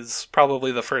that is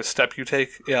probably the first step you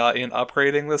take in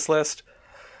upgrading this list.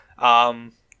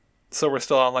 So we're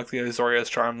still on like the Azorius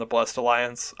Charm, the Blessed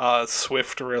Alliance,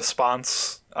 Swift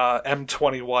Response,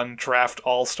 M21 Draft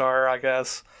All-Star, I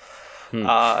guess.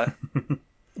 But,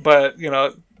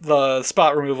 the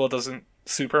spot removal doesn't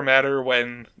super matter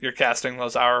when you're casting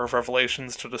those Hour of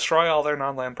Revelations to destroy all their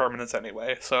non-land permanents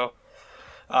anyway. So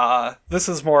this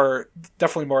is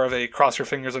definitely more of a cross your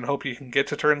fingers and hope you can get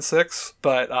to turn 6.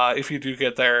 But if you do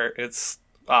get there, it's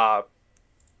a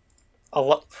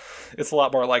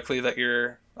lot more likely that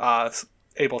you're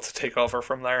able to take over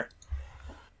from there.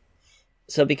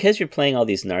 So because you're playing all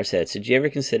these Narsets, did you ever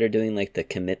consider doing like the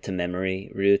commit to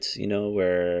memory routes,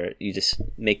 where you just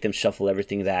make them shuffle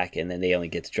everything back and then they only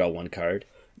get to draw one card?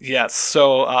 Yes,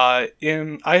 so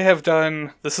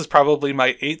this is probably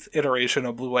my 8th iteration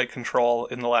of Blue-White Control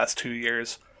in the last 2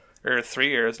 years, or 3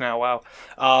 years now, wow.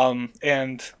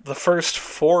 And the first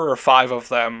 4 or 5 of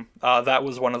them, that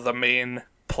was one of the main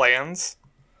plans,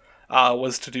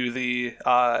 was to do the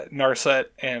Narset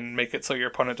and make it so your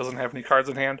opponent doesn't have any cards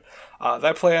in hand.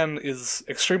 That plan is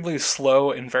extremely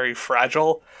slow and very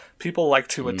fragile. People like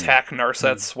to attack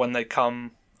Narsets when they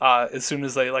come, as soon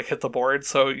as they hit the board,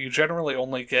 so you generally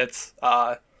only get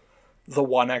the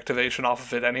one activation off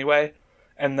of it anyway.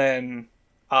 And then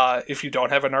if you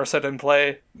don't have a Narset in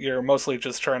play, you're mostly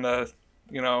just trying to,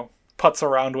 putz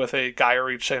around with a Gaia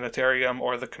Reach Sanitarium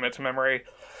or the Commit to Memory.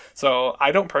 So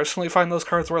I don't personally find those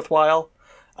cards worthwhile.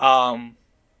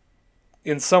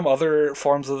 In some other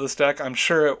forms of this deck, I'm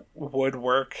sure it would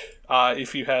work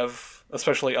if you have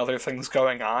especially other things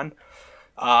going on.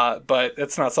 But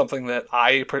it's not something that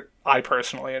I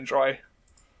personally enjoy.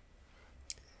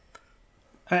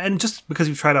 And just because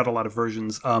you've tried out a lot of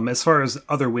versions, as far as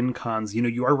other win cons,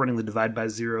 you are running the Divide by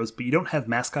Zeros, but you don't have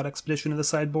Mascot Expedition in the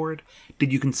sideboard.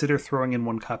 Did you consider throwing in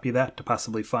one copy of that to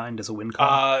possibly find as a win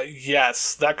con?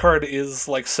 Yes, that card is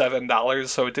like $7,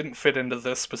 so it didn't fit into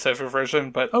this specific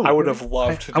version, but I would have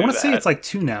loved to do that. I want to say it's like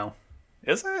 $2 now.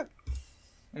 Is it?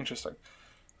 Interesting.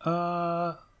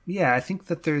 Yeah, I think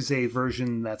that there's a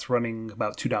version that's running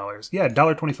about $2. Yeah,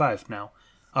 $1.25 now.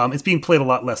 It's being played a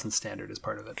lot less than Standard as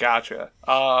part of it. Gotcha.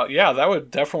 Yeah, that would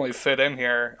definitely fit in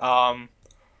here.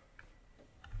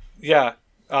 Yeah,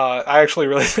 I actually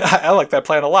really I like that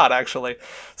plan a lot, actually.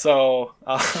 So,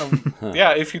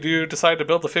 yeah, if you do decide to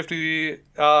build the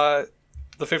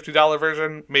 $50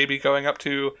 version, maybe going up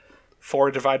to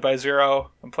 4 Divide by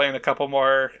Zero and playing a couple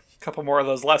more of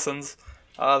those lessons,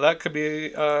 that could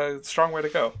be a strong way to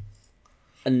go.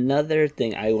 Another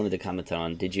thing I wanted to comment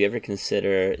on, did you ever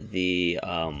consider the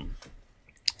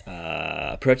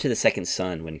Approach of the Second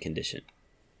Sun win condition?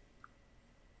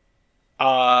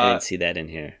 I didn't see that in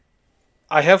here.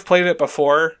 I have played it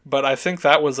before, but I think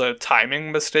that was a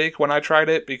timing mistake when I tried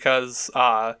it, because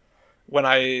when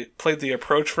I played the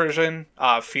Approach version,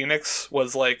 Phoenix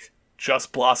was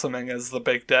just blossoming as the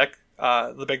big deck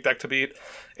to beat,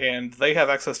 and they have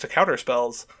access to counter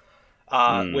spells.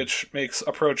 which makes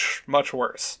approach much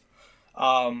worse.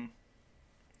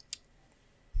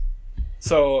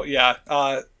 So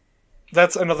yeah,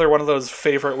 that's another one of those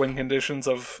favorite win conditions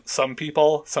of some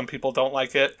people. Some people don't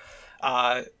like it.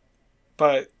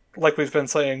 But like we've been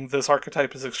saying, this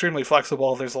archetype is extremely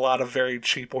flexible. There's a lot of very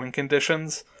cheap win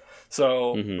conditions.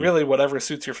 So really whatever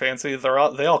suits your fancy, they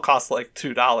all cost like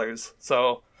 $2.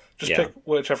 So just pick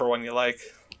whichever one you like.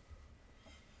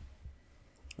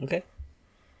 Okay.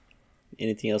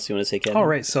 Anything else you want to say, Kevin? All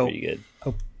right, so pretty good.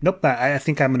 Oh, nope. I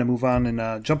think I'm going to move on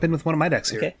and jump in with one of my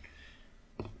decks here. Okay.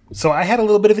 So I had a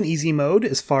little bit of an easy mode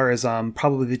as far as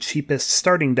probably the cheapest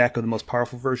starting deck of the most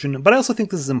powerful version, but I also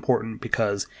think this is important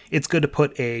because it's good to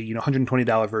put a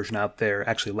 $120 version out there.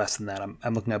 Actually, less than that.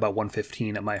 I'm looking at about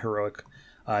 $115 at my heroic.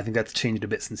 I think that's changed a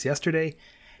bit since yesterday.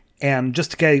 And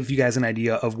just to give you guys an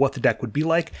idea of what the deck would be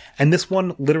like, and this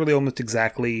one, literally almost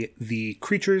exactly, the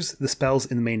creatures, the spells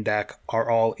in the main deck are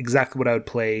all exactly what I would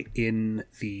play in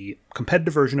the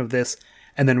competitive version of this,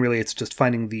 and then really it's just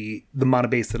finding the mana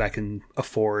base that I can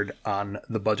afford on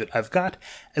the budget I've got,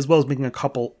 as well as making a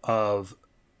couple of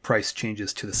price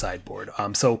changes to the sideboard.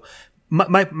 So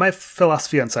my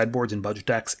philosophy on sideboards and budget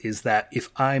decks is that if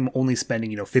I'm only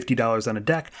spending $50 on a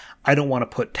deck, I don't want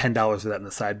to put $10 of that in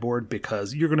the sideboard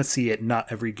because you're going to see it not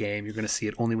every game. You're going to see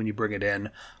it only when you bring it in.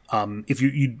 If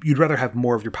you'd rather have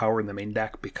more of your power in the main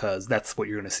deck because that's what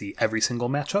you're going to see every single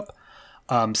matchup.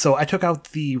 So I took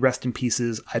out the rest in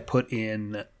pieces. I put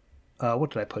in what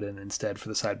did I put in instead for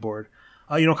the sideboard?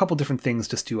 A couple different things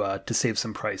just to save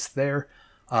some price there.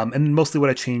 And mostly what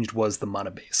I changed was the mana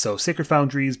base. So Sacred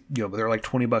Foundries, they're like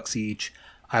 $20 each.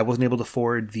 I wasn't able to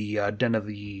afford the Den of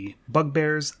the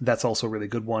Bugbears. That's also a really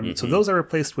good one. Mm-hmm. So those are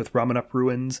replaced with Ramunap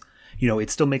Ruins. It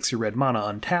still makes your red mana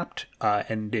untapped,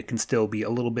 and it can still be a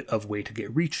little bit of way to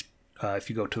get reached if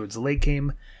you go towards the late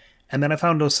game. And then I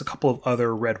found a couple of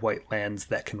other red-white lands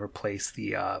that can replace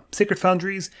the Sacred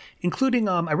Foundries, including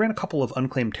I ran a couple of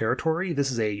Unclaimed Territory. This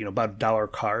is about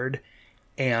 $1 card.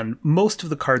 And most of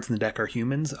the cards in the deck are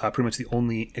humans. Pretty much the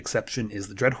only exception is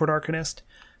the Dreadhorde Arcanist.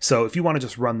 So if you want to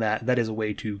just run that is a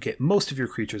way to get most of your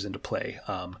creatures into play.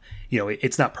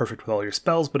 It's not perfect with all your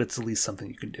spells, but it's at least something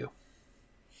you can do.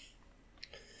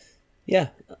 Yeah.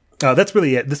 That's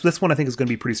really it. This one I think is going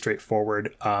to be pretty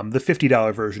straightforward. The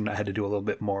 $50 version, I had to do a little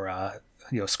bit more,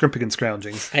 scrimping and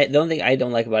scrounging. The only thing I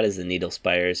don't like about it is the Needle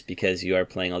Spires, because you are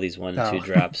playing all these 1 and 2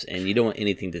 drops, and you don't want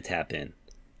anything to tap in.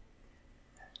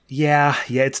 Yeah,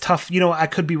 it's tough. I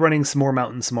could be running some more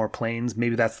mountains, some more plains.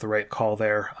 Maybe that's the right call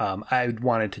there. I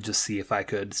wanted to just see if I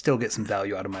could still get some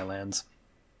value out of my lands.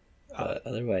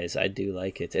 Otherwise, I do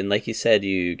like it. And like you said,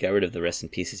 you got rid of the rest in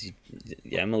pieces.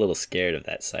 I'm a little scared of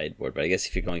that sideboard, but I guess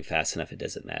if you're going fast enough, it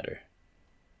doesn't matter.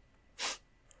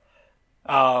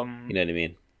 You know what I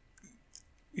mean?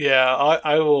 Yeah,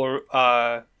 I will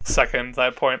second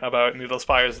that point about Needle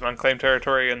Spires and Unclaimed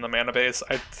Territory and the mana base.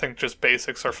 I think just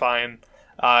basics are fine.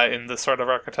 In this sort of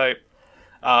archetype.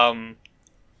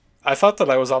 I thought that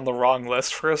I was on the wrong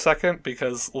list for a second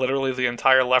because literally the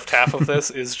entire left half of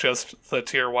this is just the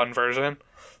tier 1 version.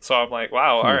 So I'm like,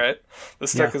 wow, alright.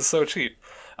 This deck is so cheap.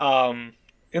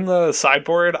 In the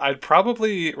sideboard, I'd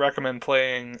probably recommend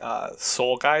playing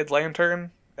Soul Guide Lantern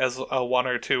as a 1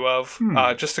 or 2 of,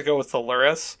 just to go with the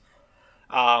Lurrus.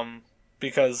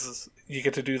 Because you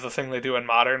get to do the thing they do in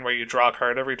Modern where you draw a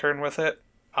card every turn with it.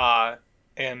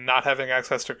 And not having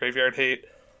access to Graveyard Hate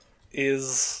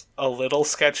is a little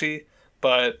sketchy,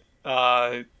 but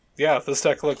this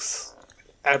deck looks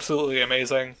absolutely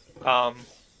amazing.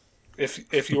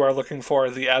 If you are looking for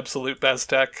the absolute best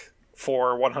deck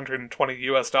for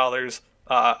 $120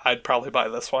 I'd probably buy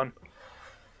this one.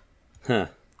 Huh.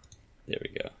 There we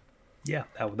go. Yeah,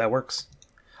 that works.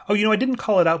 Oh, I didn't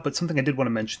call it out, but something I did want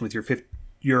to mention with your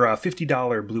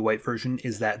 $50 blue-white version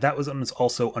is that was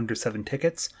also under 7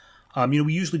 tickets.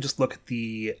 We usually just look at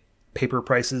the paper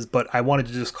prices, but I wanted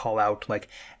to just call out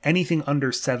anything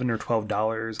under $7 or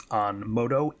 $12 on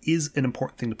Modo is an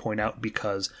important thing to point out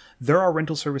because there are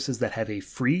rental services that have a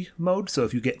free mode. So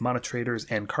if you get Mana Traders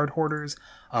and Card Hoarders,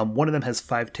 one of them has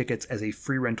 5 tickets as a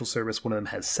free rental service. One of them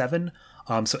has 7.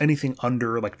 So anything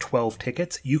under 12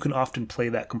 tickets, you can often play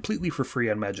that completely for free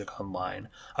on Magic Online.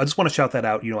 I just want to shout that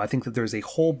out. I think that there's a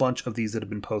whole bunch of these that have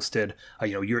been posted.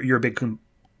 You're a big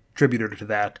contributor to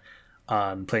that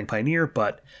on Playing Pioneer,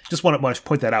 but just want to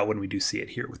point that out when we do see it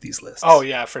here with these lists. Oh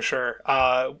yeah, for sure.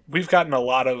 We've gotten a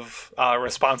lot of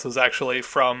responses actually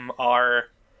from our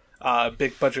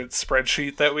big budget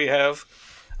spreadsheet that we have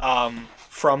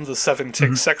from the 7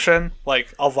 ticks section.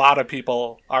 A lot of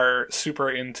people are super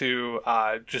into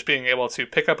just being able to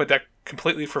pick up a deck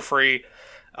completely for free,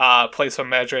 play some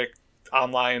Magic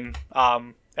online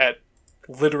at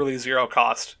literally zero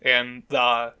cost. And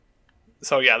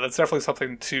so yeah, that's definitely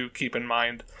something to keep in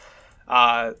mind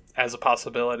as a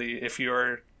possibility if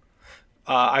you're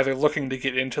either looking to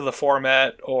get into the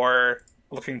format or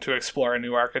looking to explore a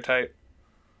new archetype.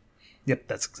 Yep,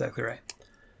 that's exactly right.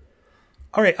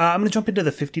 All right, I'm going to jump into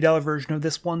the $50 version of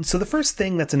this one. So the first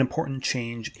thing that's an important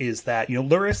change is that,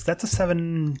 Lurrus, that's a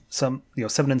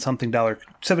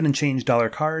 $7 and change dollar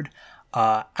card.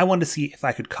 I wanted to see if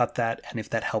I could cut that and if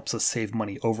that helps us save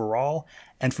money overall.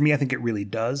 And for me, I think it really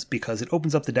does, because it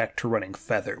opens up the deck to running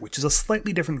Feather, which is a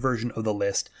slightly different version of the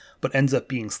list, but ends up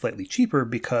being slightly cheaper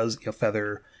because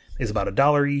Feather is about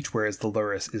 $1 each, whereas the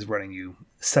Lurrus is running you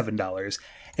 $7.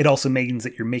 It also means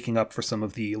that you're making up for some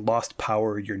of the lost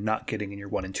power you're not getting in your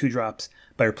 1 and 2 drops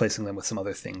by replacing them with some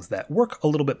other things that work a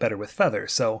little bit better with Feather.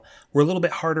 So we're a little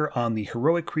bit harder on the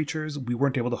heroic creatures. We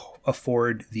weren't able to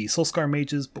afford the Soulscar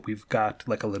mages, but we've got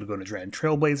like a Litigona Dran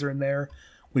Trailblazer in there.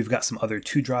 We've got some other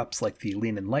 2 drops like the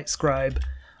Lean and Light Scribe.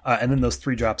 And then those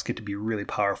 3 drops get to be really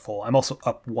powerful. I'm also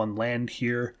up 1 land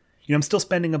here. I'm still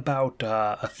spending about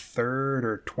a third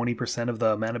or 20% of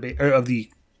the mana of the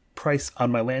price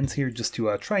on my lands here just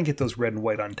to try and get those red and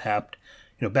white untapped.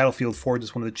 Battlefield Forge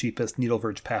is one of the cheapest. Needle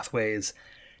Verge Pathways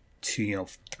to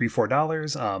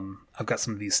 $3-4. I've got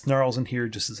some of these snarls in here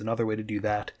just as another way to do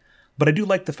that. But I do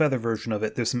like the Feather version of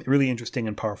it. There's some really interesting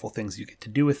and powerful things you get to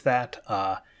do with that,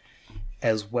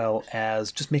 as well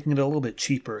as just making it a little bit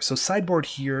cheaper. So sideboard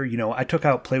here, I took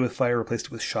out Play with Fire, replaced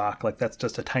it with Shock. Like, that's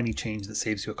just a tiny change that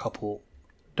saves you a couple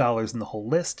dollars in the whole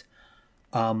list.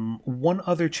 One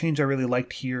other change I really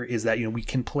liked here is that, we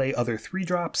can play other 3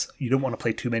 drops. You don't want to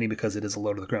play too many because it is a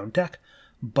low to the ground deck,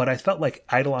 but I felt like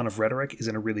Eidolon of Rhetoric is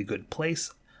in a really good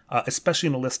place, especially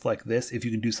in a list like this. If you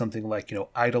can do something like,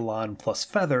 Eidolon plus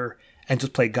Feather and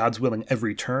just play God's Willing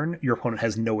every turn, your opponent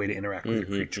has no way to interact with your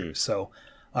creatures. So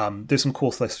there's some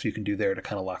cool stuff you can do there to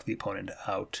kind of lock the opponent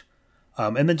out.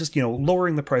 And then just,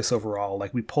 lowering the price overall.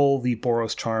 Like, we pull the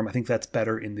Boros Charm. I think that's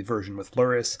better in the version with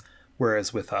Lurrus.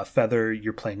 Whereas with Feather,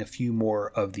 you're playing a few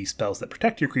more of the spells that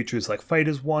protect your creatures, like Fight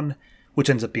is one, which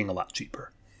ends up being a lot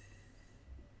cheaper.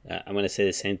 I'm going to say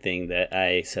the same thing that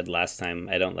I said last time.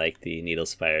 I don't like the Needle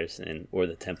Spires or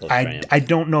the Temple of Triumph. I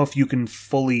don't know if you can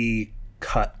fully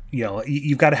cut,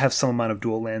 you've got to have some amount of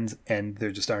dual lands, and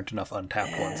there just aren't enough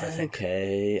untapped ones, I think.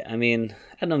 Okay. I mean,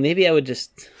 I don't know, maybe I would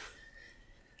just...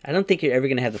 I don't think you're ever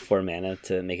going to have the 4 mana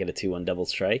to make it a 2-1 double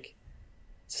strike.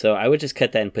 So I would just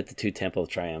cut that and put the 2 Temple of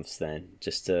Triumphs then,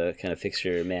 just to kind of fix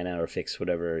your mana or fix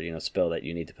whatever spell that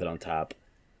you need to put on top.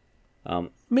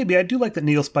 Maybe. I do like that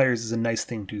Needle Spires is a nice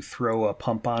thing to throw a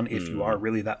pump on if you are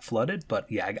really that flooded,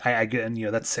 but yeah, I get,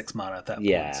 that's 6 mana at that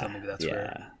point, so maybe that's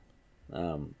where...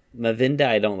 Mavinda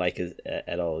I don't like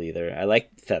at all either. I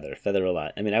like Feather a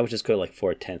lot. I mean, I would just go like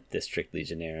 4 10th District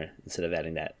Legionnaire instead of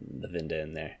adding that Mavinda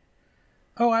in there.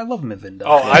 Oh, I love Mavinda.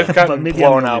 Oh, yeah. I've gotten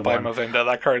blown out by Mavinda.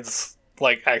 That card's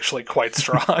actually quite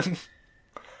strong.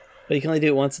 But you can only do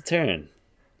it once a turn.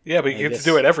 Yeah, but you get to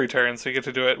do it every turn, so you get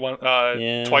to do it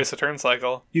twice a turn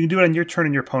cycle. You can do it on your turn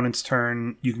and your opponent's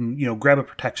turn. You can, grab a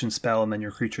protection spell, and then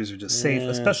your creatures are just safe.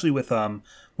 Especially with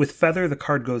Feather, the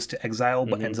card goes to exile,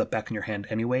 but ends up back in your hand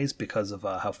anyways because of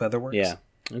how Feather works. Yeah,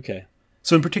 okay.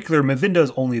 So in particular, Mavinda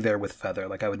is only there with Feather.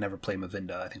 Like, I would never play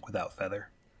Mavinda, I think, without Feather.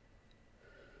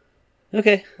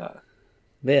 Okay.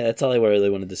 Yeah, that's all I really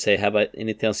wanted to say. How about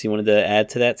anything else you wanted to add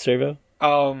to that, Servo?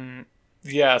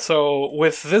 Yeah, so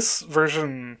with this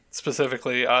version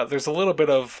specifically, there's a little bit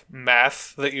of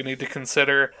math that you need to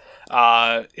consider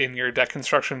in your deck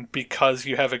construction because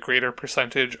you have a greater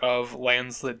percentage of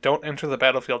lands that don't enter the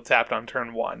battlefield tapped on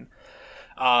turn 1.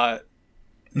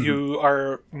 You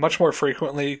are much more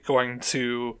frequently going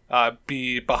to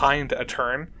be behind a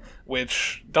turn,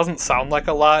 which doesn't sound like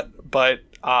a lot, but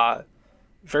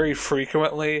very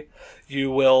frequently you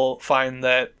will find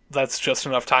that that's just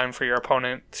enough time for your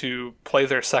opponent to play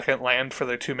their second land for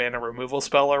their 2-mana removal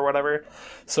spell or whatever.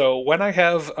 So when I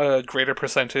have a greater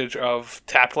percentage of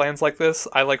tapped lands like this,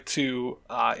 I like to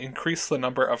increase the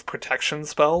number of protection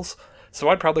spells. So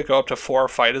I'd probably go up to 4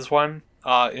 Fight as one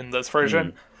in this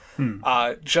version,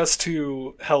 just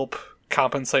to help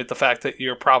compensate the fact that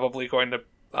you're probably going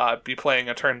to be playing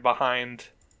a turn behind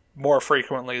more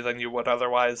frequently than you would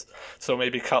otherwise. So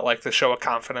maybe cut the Show of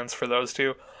Confidence for those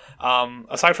 2.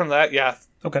 Aside from that, yeah.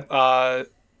 Okay.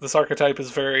 This archetype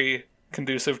is very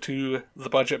conducive to the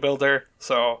budget builder,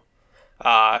 so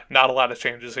not a lot of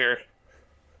changes here.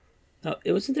 Oh,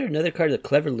 wasn't there another card, the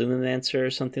Clever Lumimancer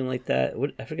or something like that?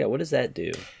 I forgot. What does that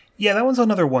do? Yeah, that one's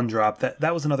another 1-drop.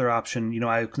 That was another option.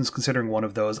 I was considering one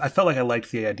of those. I felt like I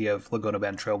liked the idea of Laguna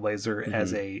Band Trailblazer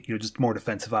as a just more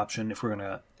defensive option if we're going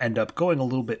to end up going a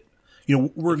little bit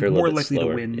we're If you're a little more bit likely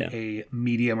slower, to win yeah. a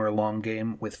medium or long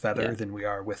game with Feather Yeah. than we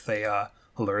are with a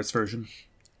Halurus version.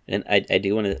 And I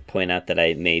do want to point out that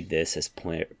I made this as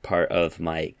part of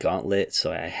my gauntlet,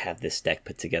 so I have this deck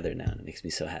put together now, and it makes me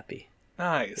so happy.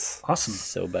 Nice. Awesome.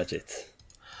 So budget.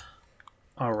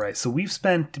 All right, so we've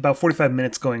spent about 45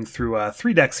 minutes going through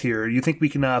 3 decks here. You think we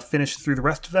can finish through the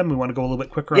rest of them? We want to go a little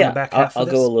bit quicker on the back half I'll of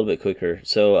this? go a little bit quicker.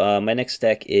 So my next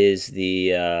deck is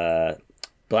the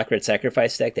Black-Red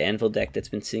Sacrifice deck, the Anvil deck that's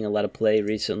been seeing a lot of play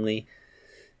recently.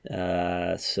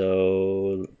 The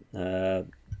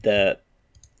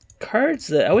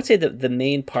cards, I would say the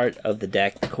main part of the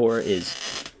deck, the core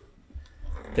is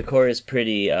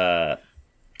pretty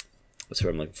what's the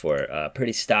word I'm looking for?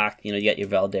 Pretty stock. You got your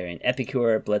Valdarian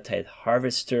Epicure, Bloodtithe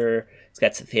Harvester. It's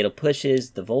got some Fatal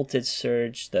Pushes, the Voltage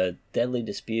Surge, the Deadly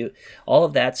Dispute. All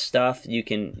of that stuff you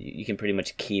can pretty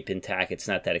much keep intact. It's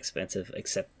not that expensive,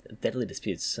 except Deadly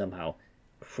Dispute is somehow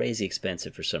crazy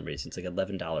expensive for some reason. It's like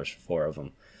 $11 for 4 of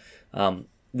them.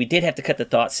 We did have to cut the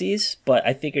Thoughtseize, but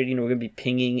I figured we're going to be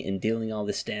pinging and dealing all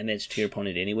this damage to your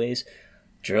opponent anyways.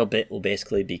 Drill Bit will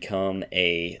basically become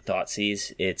a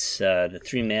Thoughtseize. It's the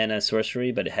 3 mana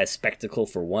sorcery, but it has Spectacle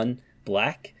for 1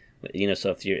 black.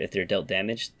 So if they're dealt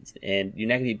damage, and you're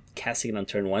not going to be casting it on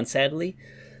turn 1, sadly,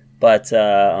 but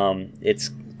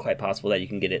it's quite possible that you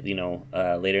can get it.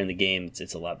 Later in the game,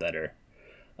 it's a lot better.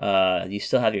 You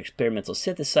still have your Experimental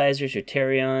Synthesizers, your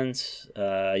Terions.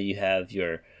 You have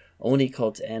your Oni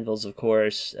Cult Anvils, of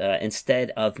course. Instead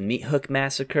of Meathook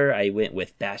Massacre, I went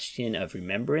with Bastion of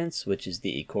Remembrance, which is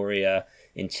the Ikoria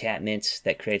enchantment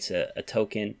that creates a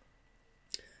token.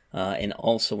 And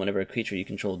also, whenever a creature you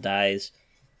control dies,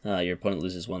 your opponent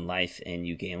loses 1 life and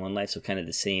you gain 1 life. So kind of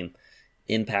the same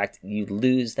impact. You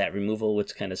lose that removal,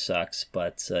 which kind of sucks,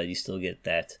 but you still get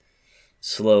that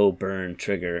slow burn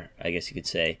trigger, I guess you could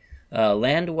say.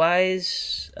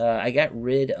 Land-wise, I got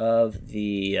rid of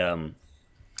the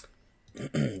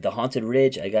the Haunted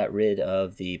Ridge. I got rid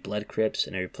of the Blood Crypts,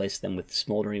 and I replaced them with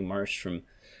Smoldering Marsh from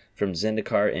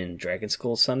Zendikar and Dragon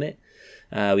Skull Summit.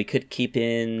 We could keep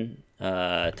in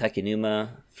Takenuma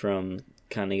from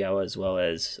Kamigawa as well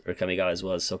as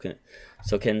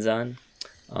Sokenzan.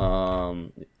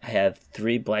 I have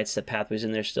 3 Blightstep Pathways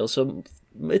in there still, so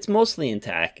it's mostly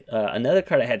intact. Another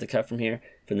card I had to cut from here,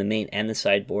 from the main and the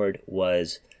sideboard,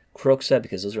 was Kroxa,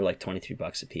 because those are like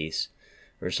 $23 a piece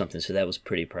or something, so that was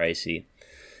pretty pricey.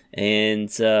 And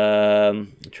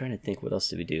I'm trying to think, what else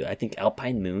did we do? I think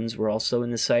Alpine Moons were also in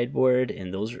the sideboard,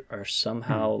 and those are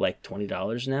somehow like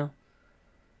 $20 now.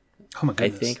 Oh my I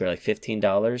goodness. think, or like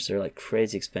 $15. They're like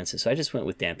crazy expensive. So I just went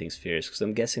with Damping Spheres, because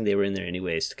I'm guessing they were in there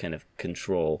anyways to kind of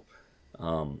control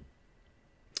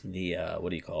the what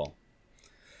do you call?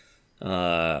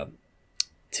 To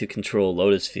control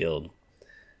Lotus Field.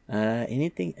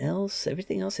 Anything else?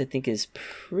 Everything else I think is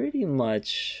pretty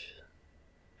much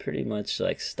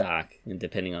like stock, and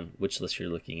depending on which list you're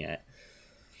looking at.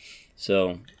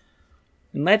 So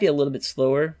it might be a little bit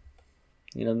slower.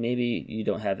 Maybe you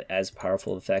don't have as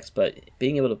powerful effects, but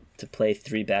being able to play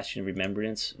 3 Bastion of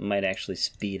Remembrance might actually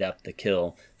speed up the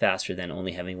kill faster than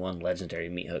only having 1 legendary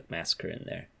Meathook Massacre in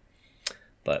there.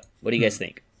 But what do you guys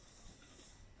think?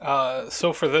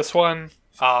 So for this one,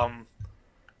 I've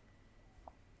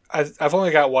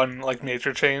only got 1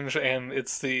 major change, and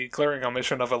it's the glaring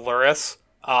omission of a Lurrus.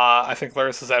 I think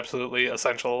Lurrus is absolutely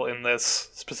essential in this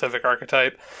specific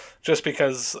archetype, just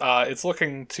because it's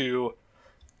looking to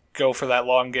go for that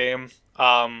long game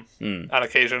on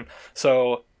occasion.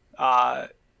 So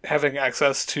having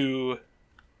access to,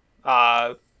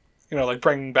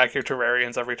 bringing back your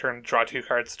Terrarians every turn, draw 2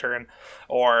 cards a turn,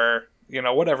 or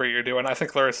whatever you're doing, I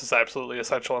think Lurrus is absolutely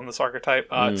essential in this archetype.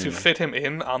 To fit him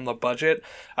in on the budget,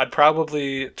 I'd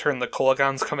probably turn the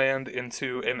Kolaghan's Command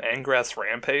into an Angress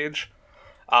Rampage,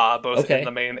 both in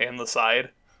the main and the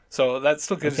side. So that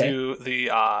still gives you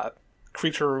the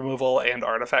creature removal and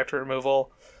artifact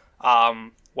removal,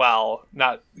 while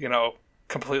not,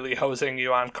 completely hosing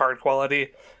you on card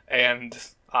quality, and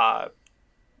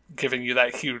giving you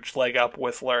that huge leg up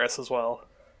with Lurrus as well.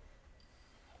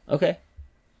 Okay.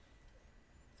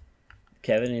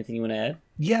 Kevin, anything you want to add?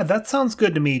 Yeah, that sounds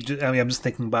good to me. I'm just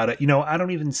thinking about it. I don't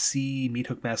even see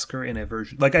Meathook Massacre in a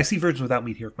version. I see versions without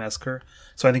Meathook Massacre,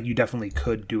 so I think you definitely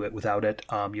could do it without it.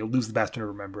 You'll lose the Bastion of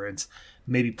Remembrance.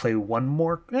 Maybe play 1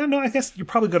 more. No, I guess you're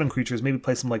probably good on creatures. Maybe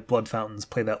play some Blood Fountains,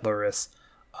 play that Lurrus.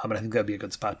 And I think that'd be a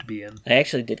good spot to be in. I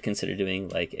actually did consider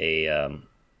doing a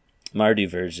Mardu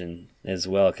version as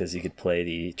well, because you could play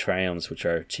the Triumphs, which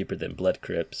are cheaper than Blood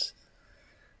Crypts.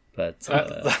 But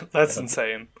That's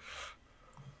insane.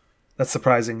 That's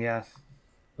surprising, yeah.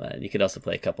 But you could also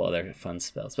play a couple other fun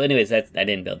spells. But anyways, I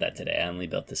didn't build that today. I only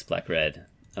built this black-red.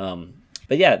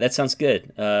 But yeah, that sounds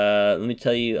good. Let me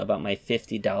tell you about my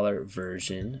 $50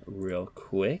 version real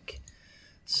quick.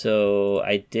 So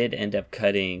I did end up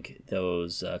cutting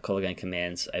those Kolaghan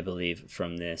commands, I believe,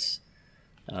 from this.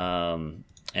 And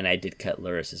I did cut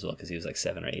Lurrus as well because he was like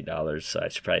 $7 or $8. So I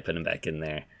should probably put him back in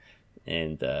there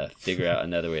and figure out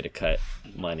another way to cut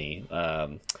money.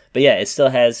 But yeah, it still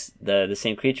has the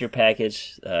same creature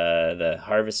package, the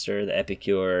Harvester, the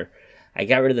Epicure. I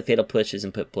got rid of the Fatal Pushes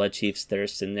and put Bloodchief's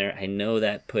Thirst in there. I know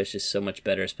that push is so much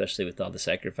better, especially with all the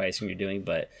sacrificing you're doing,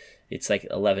 but it's like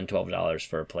 $11, $12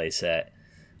 for a playset.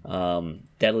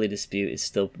 Deadly Dispute is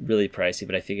still really pricey,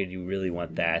 but I figured you really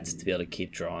want that to be able to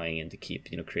keep drawing and to keep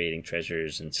creating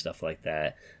treasures and stuff like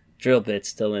that. Drill Bit's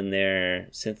still in there,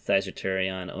 Synthesizer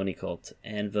Turion, Oni Cult,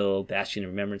 Anvil, Bastion of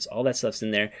Remembrance, all that stuff's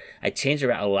in there. I changed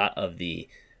around a lot of the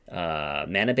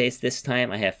mana base this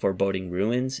time. I have Foreboding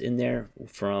Ruins in there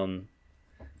from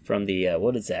the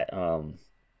what is that?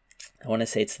 I want to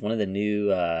say it's one of the new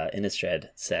Innistrad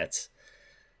sets.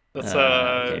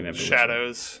 That's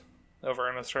Shadows over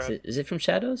Innistrad. Is it from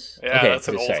Shadows? Yeah, okay, that's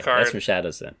an old card. That's from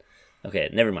Shadows then. Okay,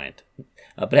 never mind.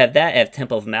 But I have that. I have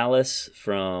Temple of Malice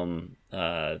from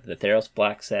the Theros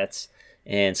block sets,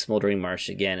 and Smoldering Marsh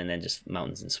again, and then just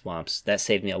Mountains and Swamps. That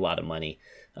saved me a lot of money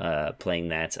playing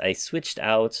that. I switched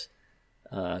out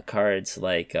cards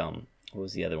like what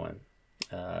was the other one?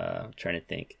 I'm trying to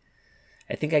think.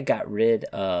 I think I got rid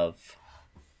of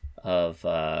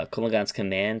Kolaghan's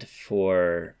Command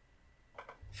for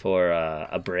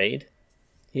a Braid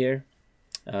here.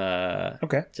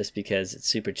 Okay. Just because it's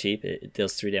super cheap. It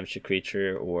deals 3 damage to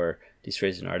creature or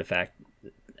destroys an artifact.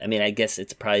 I mean, I guess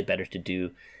it's probably better to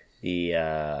do the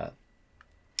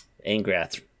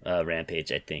Angrath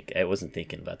Rampage, I think. I wasn't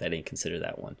thinking about that. I didn't consider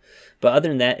that one. But other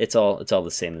than that, it's all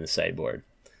the same in the sideboard.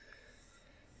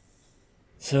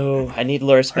 So I need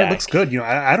Lurrus back. It looks good.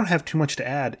 I don't have too much to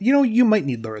add. You might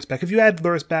need Lurrus back. If you add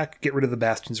Lurrus back, get rid of the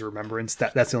Bastions of Remembrance.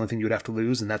 That's the only thing you would have to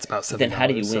lose, and that's about $7. Then how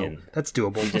do you win? So that's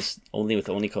doable. Just only with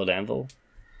Oni Called Anvil?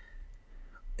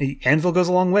 Anvil goes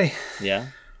a long way. Yeah.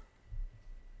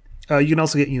 You can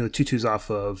also get 2/2s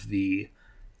off of the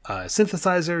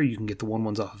Synthesizer. You can get the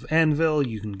 1/1s off of Anvil.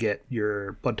 You can get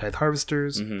your Blood Tithe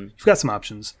Harvesters. Mm-hmm. You've got some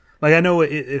options. Like, I know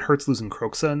it hurts losing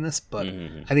Kroxa in this, but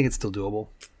I think it's still doable.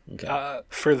 Okay.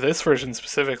 For this version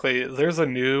specifically, there's a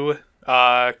new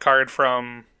card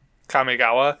from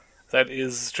Kamigawa that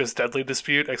is just Deadly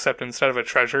Dispute, except instead of a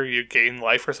treasure, you gain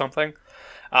life or something.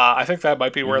 I think that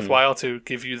might be worthwhile to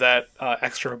give you that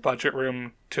extra budget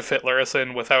room to fit Lurrus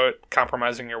in without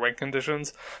compromising your win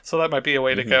conditions. So that might be a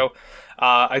way to go.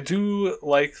 I do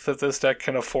like that this deck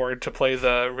can afford to play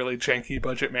the really janky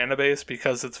budget mana base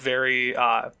because it's very...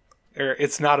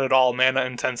 it's not at all mana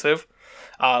intensive.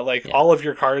 All of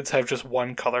your cards have just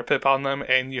one color pip on them,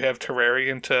 and you have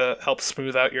Terrarion to help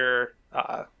smooth out your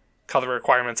color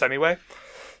requirements anyway.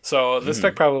 So this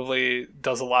deck probably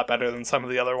does a lot better than some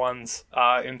of the other ones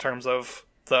in terms of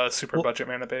the super budget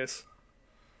mana base.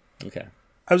 Okay.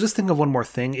 I was just thinking of one more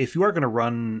thing. If you are going to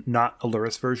run not a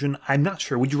Lurrus version, I'm not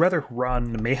sure. Would you rather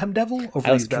run Mayhem Devil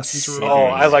over these Bastions? Oh,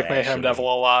 I like Mayhem Devil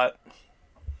a lot.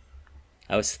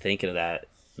 I was thinking of that.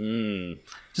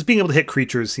 Just being able to hit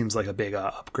creatures seems like a big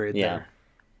upgrade there.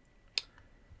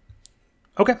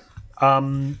 Okay.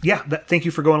 Thank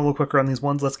you for going a little quicker on these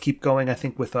ones. Let's keep going, I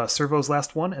think, with Servo's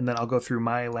last one, and then I'll go through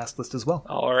my last list as well.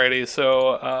 Alrighty,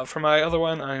 so for my other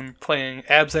one, I'm playing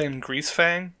Abzan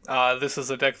Greasefang. This is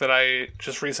a deck that I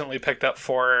just recently picked up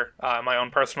for my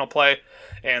own personal play,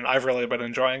 and I've really been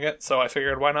enjoying it, so I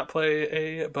figured why not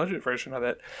play a budget version of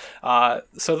it.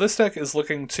 So this deck is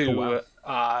looking to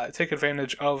take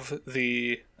advantage of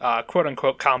the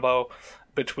quote-unquote combo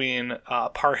between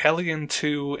Parhelion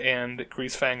 2 and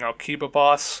Greasefang Okiba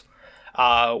Boss,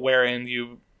 wherein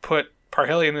you put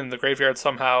Parhelion in the graveyard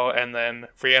somehow and then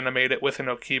reanimate it with an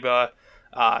Okiba,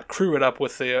 crew it up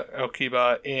with the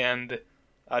Okiba, and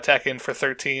attack in for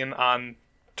 13 on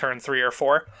turn 3 or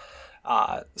 4.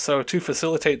 So to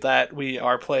facilitate that, we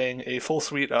are playing a full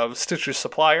suite of Stitcher's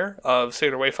Supplier, of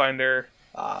Satyr Wayfinder,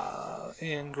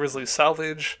 and Grizzly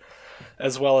Salvage,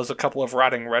 as well as a couple of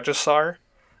Rotting Regisaur.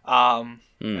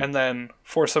 And then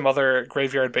for some other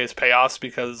graveyard-based payoffs,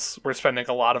 because we're spending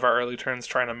a lot of our early turns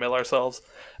trying to mill ourselves,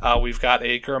 we've got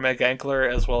a Gurmag Angler,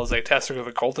 as well as a Tasker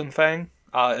the Golden Fang,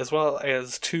 as well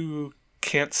as 2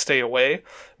 Can't Stay Away,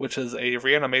 which is a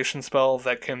reanimation spell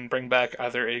that can bring back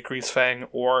either a Greasefang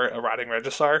or a Rotting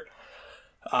Regisaur,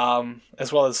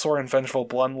 as well as Sorin Vengeful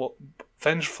Bloodlord,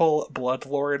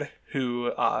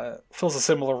 who fills a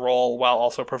similar role while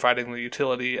also providing the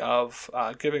utility of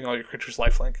giving all your creatures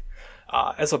lifelink.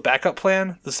 As a backup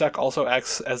plan, this deck also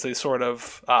acts as a sort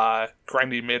of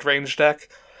grindy mid-range deck,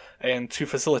 and to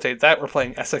facilitate that, we're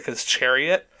playing Esika's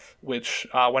Chariot, which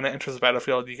when it enters the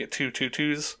battlefield, you get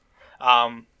 2/2/2s.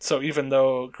 So even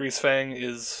though Greasefang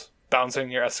is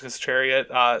bouncing your Esika's Chariot,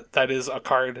 that is a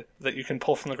card that you can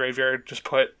pull from the graveyard, just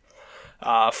put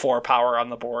 4 power on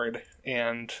the board,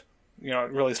 and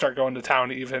really start going to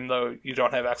town even though you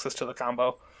don't have access to the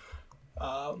combo.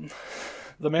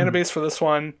 The mana base for this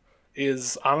one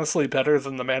is honestly better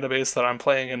than the mana base that I'm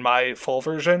playing in my full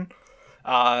version.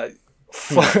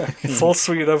 Full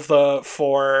suite of the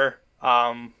 4,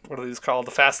 what are these called?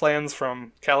 The fast lands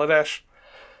from Kaladesh.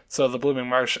 So the Blooming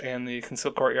Marsh and the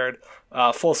Concealed Courtyard.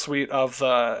 Full suite of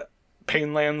the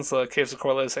Pain lands, the Caves of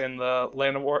Corliss, and the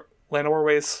Llanowar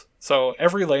Wastes. So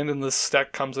every land in this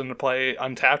deck comes into play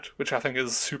untapped, which I think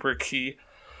is super key.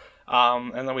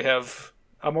 And then we have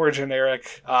a more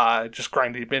generic, just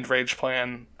grindy mid-range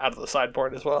plan out of the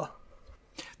sideboard as well.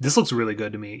 This looks really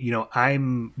good to me.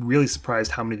 I'm really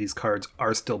surprised how many of these cards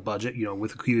are still budget.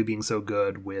 With Akiva being so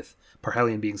good, with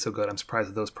Parhelion being so good, I'm surprised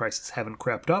that those prices haven't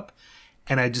crept up.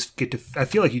 And I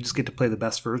feel like you just get to play the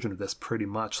best version of this pretty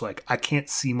much. Like, I can't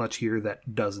see much here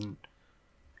that doesn't,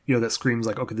 that screams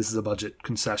like, okay, this is a budget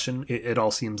concession. It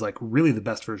all seems like really the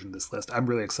best version of this list. I'm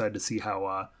really excited to see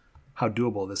how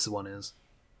doable this one is.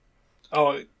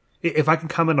 Oh, if I can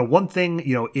comment on one thing,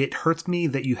 it hurts me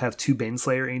that you have 2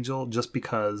 Baneslayer Angel just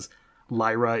because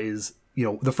Lyra is,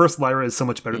 the first Lyra is so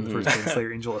much better than the first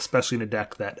Baneslayer Angel, especially in a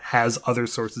deck that has other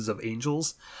sources of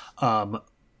angels.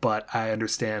 But I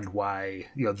understand why,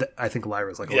 I think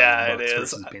Lyra is like $11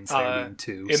 versus Baneslayer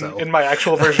being 2. In my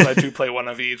actual version, I do play one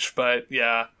of each, but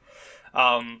yeah.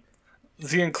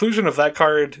 The inclusion of that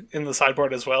card in the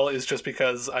sideboard as well is just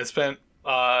because I spent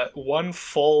one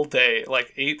full day,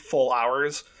 like 8 full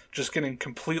hours, just getting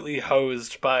completely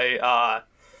hosed by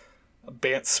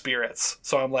Bant Spirits.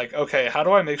 So I'm like, okay, how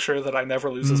do I make sure that I never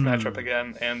lose this matchup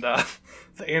again? And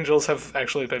the Angels have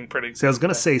actually been pretty... See, I was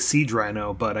going to say Siege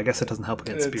Rhino, but I guess it doesn't help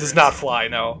against Spirits. It does not fly,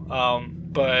 no.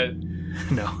 But...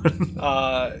 No.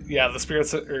 Yeah, the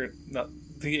Spirits...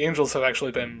 the Angels have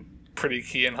actually been pretty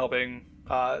key in helping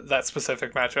that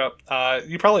specific matchup.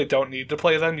 You probably don't need to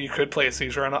play them. You could play a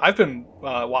Siege Rhino. I've been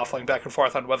waffling back and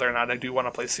forth on whether or not I do want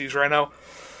to play Siege Rhino.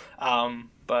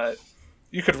 But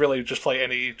you could really just play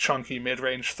any chunky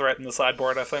mid-range threat in the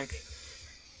sideboard, I think.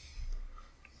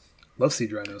 Love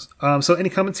Siege Rhinos. So any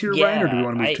comments here, Ryan, or do we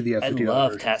want to move to the FFT? I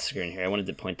love Tasigur in here. I wanted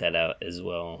to point that out as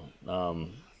well.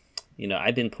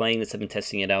 I've been playing this. I've been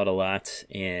testing it out a lot,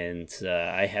 and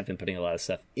I have been putting a lot of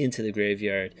stuff into the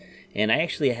graveyard. And I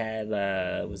actually had,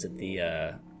 the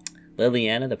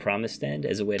Liliana, the Promised End,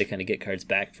 as a way to kind of get cards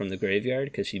back from the graveyard,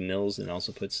 because she mills and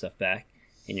also puts stuff back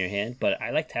in your hand. But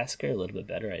I like Tasigur a little bit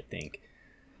better, I think,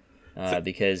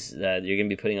 because you're going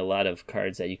to be putting a lot of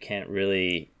cards that you can't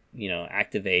really,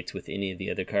 activate with any of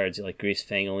the other cards. Like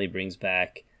Greasefang only brings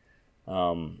back,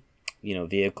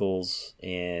 vehicles,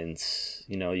 and,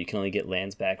 you can only get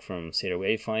lands back from Satyr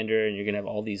Wayfinder, and you're going to have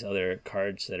all these other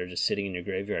cards that are just sitting in your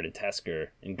graveyard. And Tasigur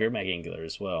and Gurmag Angler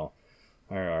as well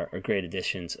are great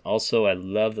additions. Also, I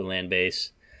love the land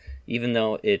base. Even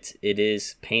though it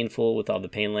is painful with all the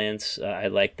pain lands, I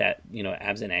like that,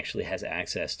 Abzan actually has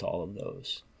access to all of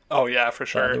those. Oh, yeah, for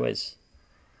sure. Otherwise,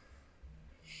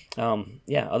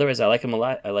 I like him a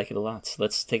lot. I like it a lot. So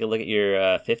let's take a look at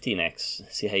your 50 next,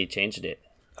 see how you changed it.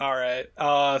 All right.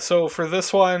 So for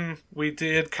this one, we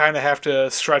did kind of have to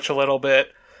stretch a little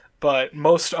bit, but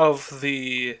most of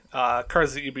the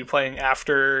cards that you'd be playing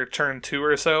after turn 2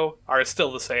 or so are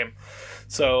still the same.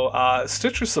 So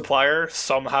Stitcher Supplier,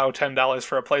 somehow $10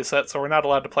 for a playset, so we're not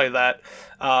allowed to play that.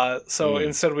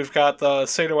 Instead we've got the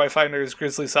Satyr Wayfinder's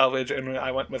Grisly Salvage, and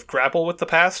I went with Grapple with the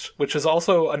Past, which is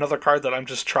also another card that I'm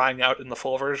just trying out in the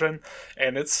full version,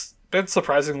 and it's been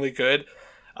surprisingly good.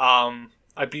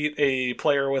 I beat a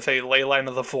player with a Leyline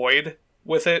of the Void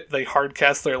with it. They hard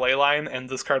cast their Leyline, and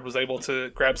this card was able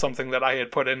to grab something that I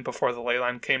had put in before the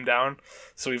Leyline came down.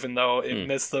 So even though it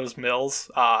missed those mills,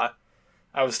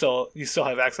 you still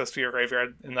have access to your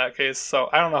graveyard in that case. So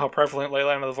I don't know how prevalent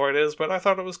Leyline of the Void is, but I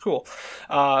thought it was cool.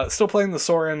 Still playing the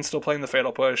Sorin, still playing the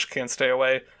Fatal Push, Can't Stay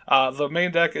Away. The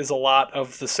main deck is a lot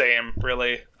of the same,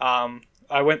 really.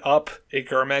 I went up a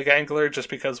Gurmag Angler just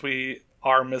because we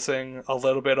are missing a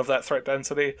little bit of that threat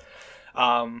density.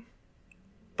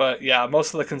 But yeah,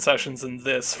 most of the concessions in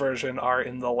this version are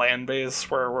in the land base,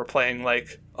 where we're playing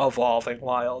like Evolving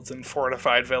Wilds and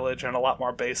Fortified Village and a lot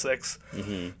more basics.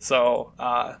 Mm-hmm. So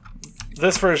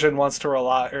this version wants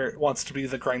to be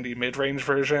the grindy mid-range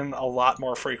version a lot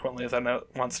more frequently than it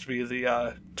wants to be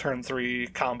the turn 3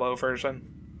 combo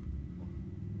version.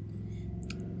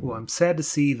 Well, I'm sad to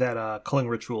see that Culling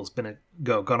Ritual's gone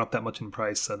up that much in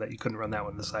price so that you couldn't run that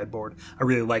one in the sideboard. I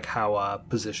really like how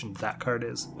positioned that card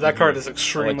is. That card is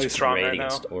extremely strong right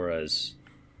now. Auras.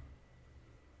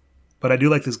 But I do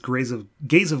like this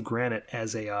Gaze of Granite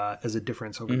as a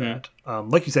difference over that.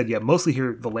 Like you said, yeah, mostly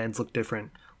here the lands look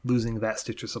different, losing that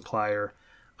Stitcher Supplier.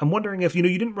 I'm wondering if, you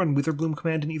didn't run Witherbloom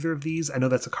Command in either of these. I know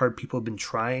that's a card people have been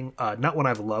trying. Not one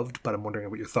I've loved, but I'm wondering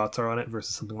what your thoughts are on it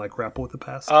versus something like Grapple with the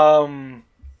Past.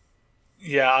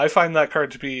 Yeah, I find that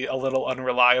card to be a little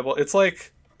unreliable. It's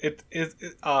like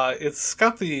it's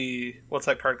got the, what's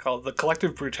that card called? The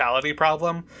Collective Brutality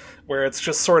problem, where it's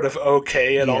just sort of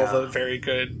okay at all the very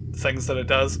good things that it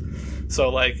does. So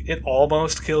like it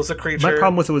almost kills a creature. My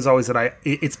problem with it was always that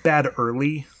it's bad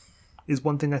early is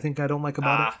one thing I think I don't like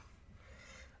about it.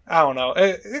 I don't know.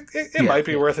 It might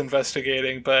be worth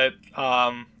investigating, but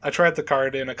I tried the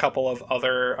card in a couple of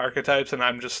other archetypes, and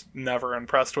I'm just never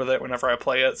impressed with it whenever I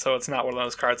play it, so it's not one of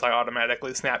those cards I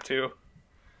automatically snap to.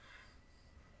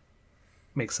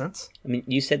 Makes sense. I mean,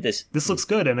 you said this. This looks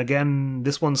good, and again,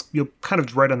 this one's kind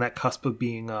of right on that cusp of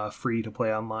being free to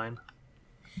play online.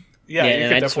 Yeah, you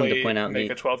could definitely make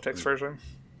a 12-ticks version.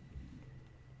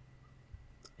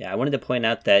 Yeah, I wanted to point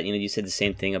out that, you said the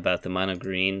same thing about the mono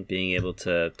green being able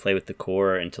to play with the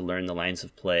core and to learn the lines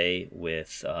of play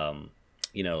with,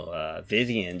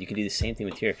 Vivien. You can do the same thing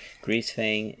with here.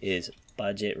 Greasefang is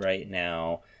budget right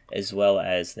now, as well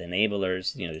as the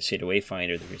enablers, the Shaded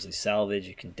Wayfinder, the Grizzly Salvage.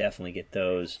 You can definitely get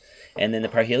those. And then the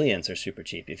Parhelions are super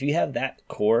cheap. If you have that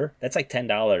core, that's like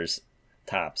 $10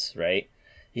 tops, right?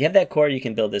 You have that core, you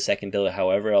can build the second builder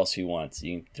however else you want. So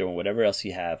you can throw in whatever else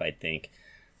you have, I think.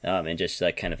 And just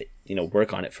like kind of,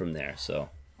 work on it from there. So,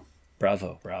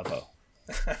 bravo.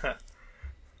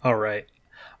 All right.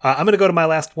 I'm going to go to my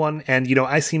last one. And,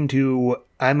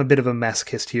 I'm a bit of a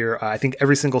masochist here. I think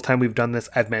every single time we've done this,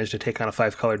 I've managed to take on a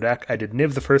 5-color deck. I did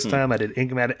Niv the first time. I did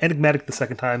Enigmatic the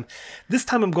second time. This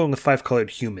time I'm going with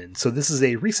 5-colored Human. So this is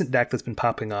a recent deck that's been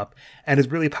popping up and is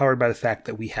really powered by the fact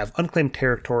that we have Unclaimed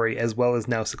Territory as well as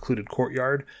now Secluded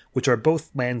Courtyard, which are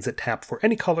both lands that tap for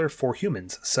any color for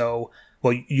humans. So...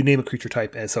 well, you name a creature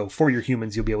type, and so for your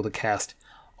humans, you'll be able to cast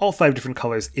all 5 different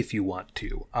colors if you want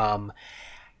to.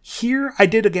 Here, I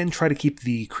did, again, try to keep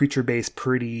the creature base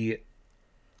pretty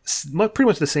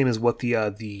much the same as what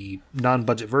the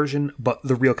non-budget version, but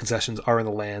the real concessions are in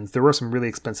the lands. There were some really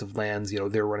expensive lands. They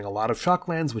were running a lot of shock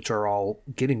lands, which are all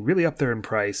getting really up there in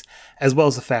price, as well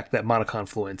as the fact that Mana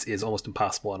Confluence is almost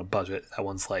impossible on a budget. That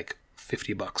one's like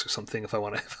 $50 or something, if I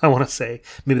want to say.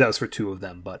 Maybe that was for 2 of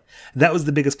them, but that was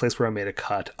the biggest place where I made a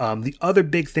cut. The other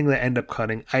big thing that I ended up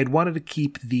cutting, I'd wanted to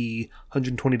keep the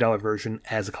 $120 version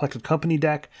as a collected company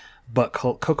deck, but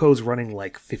Coco's running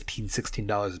like $15,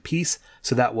 $16 a piece,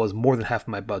 so that was more than half of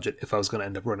my budget if I was going to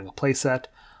end up running a playset.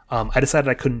 I decided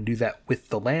I couldn't do that with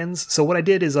the lands, so what I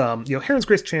did is, Heron's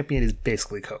Grace Champion is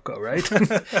basically Coco, right?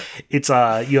 It's,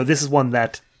 this is one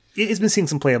that it's been seeing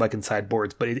some play like in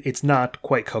sideboards, but it's not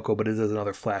quite Coco, but it is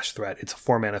another flash threat. It's a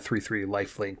 4-mana 3/3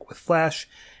 lifelink with flash,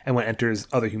 and when it enters,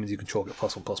 other humans you control get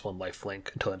 +1/+1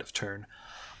 lifelink until end of turn.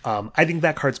 I think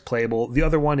that card's playable. The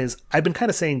other one is, I've been kind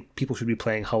of saying people should be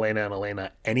playing Helena and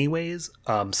Elena anyways,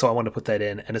 so I want to put that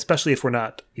in, and especially if we're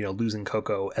not, losing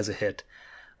Coco as a hit,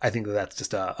 I think that's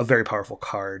just a very powerful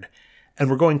card. And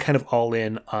we're going kind of all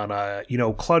in on,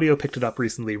 Claudio picked it up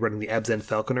recently running the Abzan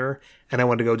Falconer, and I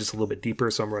wanted to go just a little bit deeper,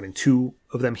 so I'm running 2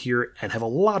 of them here, and have a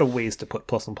lot of ways to put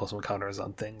 +1/+1 counters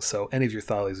on things. So any of your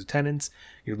Thalia's Lieutenants,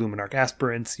 your Luminarch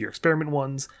Aspirants, your Experiment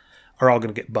ones, are all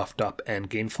going to get buffed up and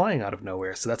gain flying out of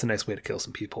nowhere, so that's a nice way to kill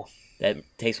some people. That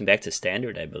takes me back to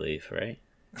Standard, I believe, right?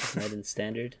 Isn't that in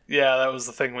Standard? Yeah, that was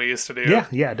the thing we used to do.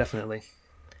 Yeah, definitely.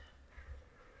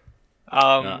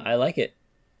 I like it.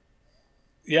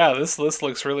 Yeah, this list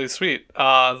looks really sweet.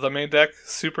 The main deck,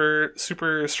 super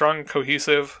strong,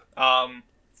 cohesive.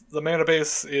 The mana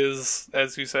base is,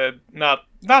 as you said, not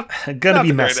gonna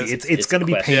be messy. It's gonna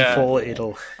be painful.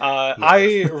 Yeah.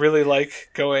 I really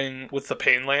like going with the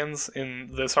pain lands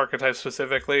in this archetype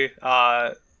specifically,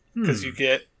 because you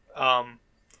get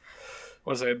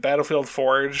Battlefield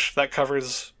Forge that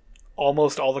covers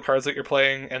almost all the cards that you're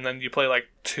playing, and then you play like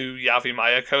 2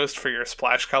 Yavimaya Coast for your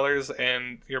splash colors,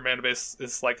 and your mana base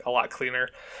is like a lot cleaner.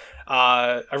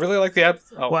 I really like the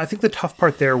Well, I think the tough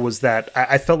part there was that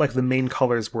I felt like the main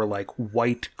colors were like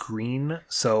white green,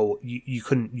 so you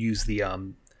couldn't use the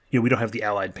we don't have the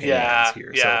allied paint lands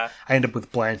here, so I end up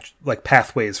with blank like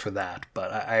pathways for that.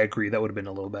 But I agree that would have been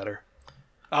a little better.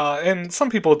 And some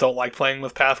people don't like playing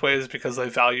with pathways because they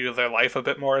value their life a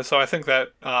bit more, so I think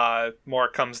that more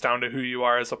comes down to who you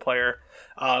are as a player.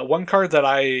 One card that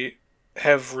I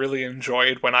have really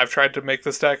enjoyed when I've tried to make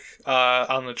this deck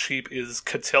on the cheap is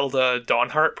Catilda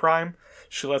Dawnheart Prime.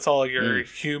 She lets all your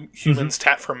humans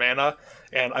tap for mana,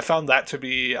 and I found that to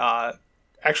be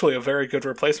actually a very good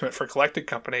replacement for Collected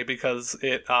Company because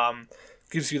it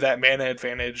gives you that mana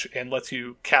advantage and lets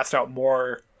you cast out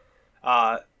more,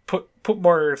 put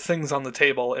more things on the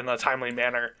table in a timely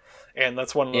manner, and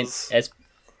that's one of those.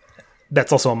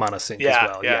 That's also a mana sink as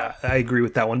well. Yeah, I agree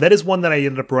with that one. That is one that I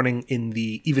ended up running in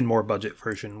the even more budget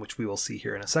version, which we will see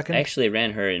here in a second. I actually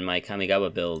ran her in my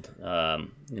Kamigawa build.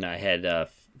 I had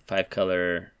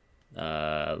 5-color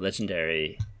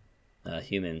legendary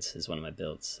humans as one of my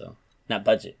builds, so not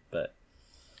budget, but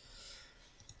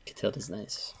Catilda's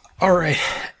nice. All right,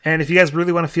 and if you guys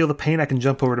really want to feel the pain, I can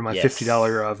jump over to my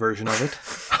 $50 version of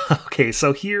it. Okay,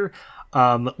 so here.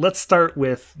 Let's start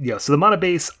with, so the mana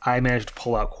base, I managed to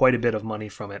pull out quite a bit of money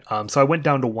from it. So I went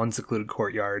down to 1 Secluded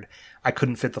Courtyard. I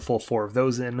couldn't fit the full 4 of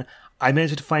those in. I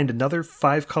managed to find another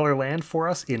 5-color land for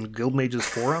us in Guildmage's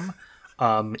Forum.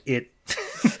 It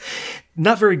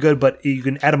not very good, but you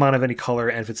can add a mana of any color,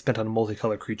 and if it's spent on a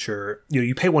multicolor creature,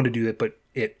 you pay 1 to do it, but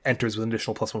it enters with an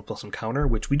additional +1/+1 counter,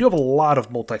 which we do have a lot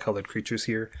of multicolored creatures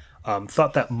here.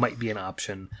 Thought that might be an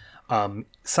option.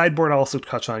 Sideboard I'll also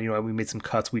touch on, we made some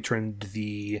cuts. We turned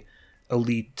the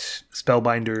elite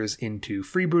spellbinders into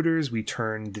freebooters. We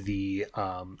turned the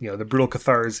brutal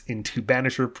cathars into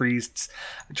banisher priests.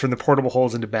 Turned the portable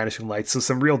holes into banishing lights. So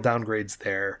some real downgrades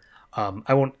there.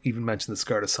 I won't even mention the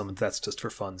Scar to Summons. That's just for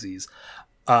funsies.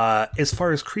 As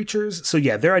far as creatures, so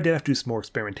yeah, there I did have to do some more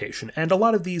experimentation. And a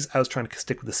lot of these I was trying to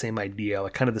stick with the same idea,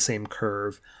 like kind of the same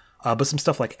curve. But some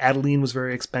stuff like Adeline was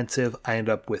very expensive. I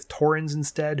ended up with Torrens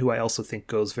instead, who I also think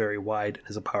goes very wide and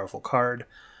is a powerful card.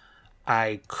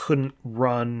 I couldn't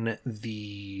run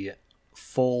the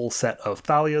full set of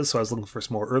Thalias, so I was looking for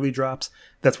some more early drops.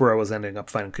 That's where I was ending up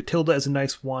finding Catilda as a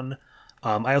nice one.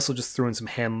 I also just threw in some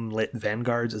Hamlet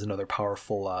Vanguards as another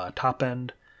powerful top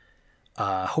end.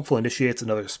 Hopeful Initiate's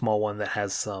another small one that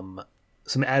has some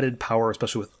added power,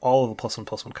 especially with all of the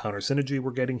 +1/+1 counter synergy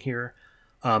we're getting here.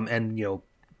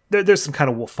 There's some kind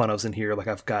of fun ofs in here. Like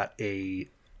I've got a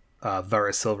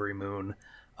Varus Silvery Moon.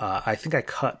 I think I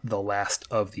cut the last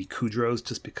of the Kudros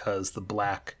just because the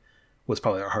black was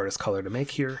probably our hardest color to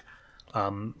make here.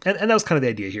 And that was kind of the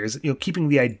idea here is keeping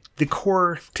the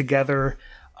core together,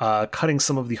 cutting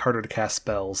some of the harder to cast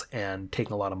spells, and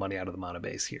taking a lot of money out of the mana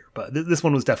base here. But this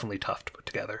one was definitely tough to put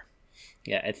together.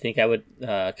 Yeah, I think I would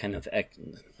kind of,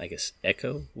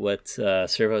 echo what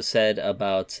Servo said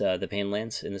about the Pain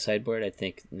Lands in the sideboard. I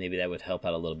think maybe that would help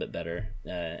out a little bit better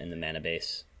in the mana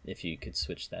base if you could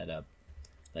switch that up,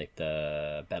 like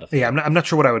the Battlefield. Yeah, I'm not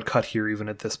sure what I would cut here even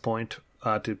at this point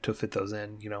to fit those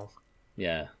in,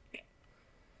 Yeah,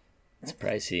 it's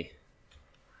pricey.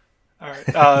 All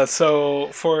right, so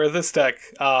for this deck,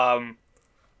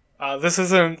 this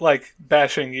isn't like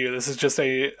bashing you. This is just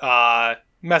a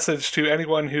message to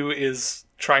anyone who is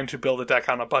trying to build a deck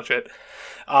on a budget.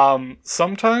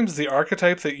 Sometimes the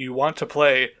archetype that you want to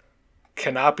play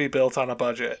cannot be built on a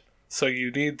budget, so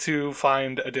you need to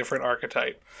find a different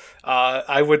archetype.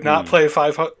 I would not play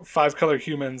five color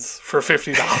humans for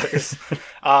 $50.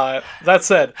 That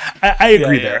said, I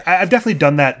agree there. I've definitely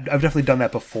done that. I've definitely done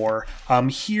that before.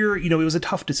 Here, it was a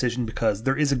tough decision because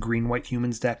there is a green-white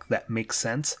humans deck that makes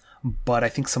sense. But I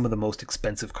think some of the most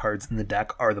expensive cards in the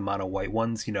deck are the mono-white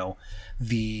ones.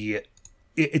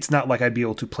 It's not like I'd be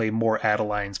able to play more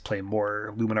Adelines, play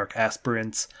more Luminarch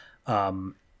Aspirants,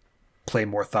 play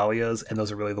more Thalias, and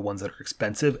those are really the ones that are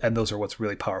expensive, and those are what's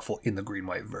really powerful in the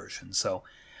green-white version. So,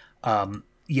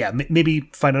 maybe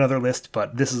find another list,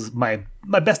 but this is my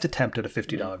best attempt at a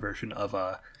 $50 version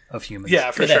of humans.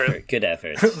 Yeah, for sure. Good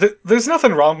effort. There's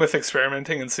nothing wrong with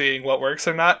experimenting and seeing what works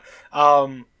or not.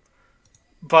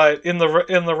 But in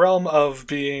the realm of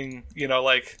being,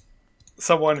 like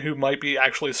someone who might be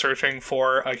actually searching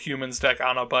for a humans deck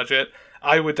on a budget,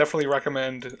 I would definitely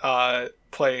recommend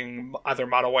playing either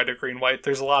mono white or green white.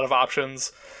 There's a lot of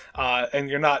options,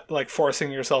 and you're not like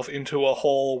forcing yourself into a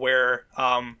hole where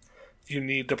you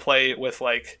need to play with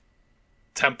like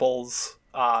temples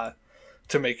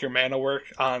to make your mana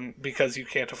work because you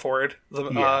can't afford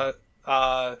the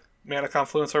mana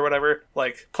confluence or whatever.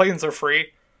 Like planes are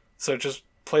free, so just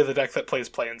play the deck that plays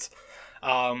planes.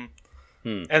 And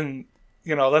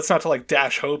that's not to like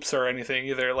dash hopes or anything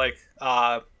either. Like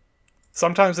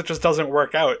sometimes it just doesn't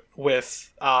work out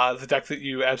with the deck that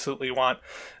you absolutely want.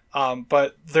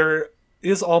 But there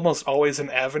is almost always an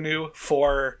avenue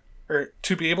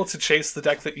to be able to chase the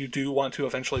deck that you do want to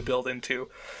eventually build into.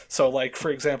 So like, for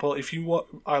example, if you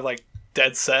are like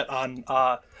dead set on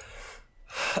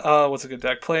what's a good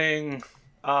deck, playing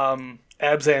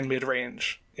Abzan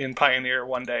mid-range in Pioneer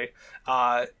one day,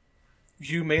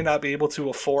 you may not be able to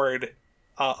afford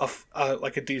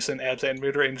like a decent Abzan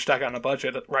mid-range deck on a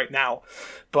budget right now,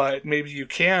 but maybe you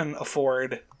can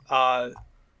afford a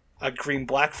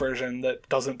green-black version that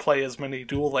doesn't play as many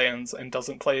dual lands and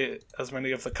doesn't play as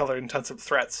many of the color-intensive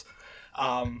threats.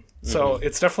 So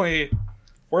it's definitely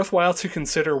worthwhile to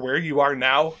consider where you are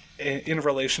now in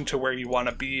relation to where you want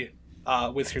to be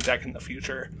with your deck in the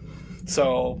future.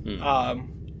 So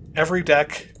every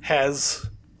deck has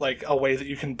like a way that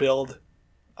you can build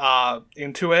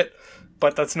into it,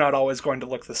 but that's not always going to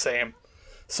look the same.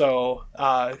 So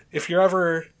if you're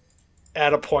ever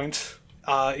at a point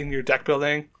in your deck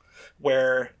building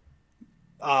where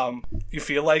you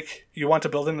feel like you want to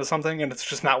build into something and it's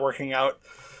just not working out,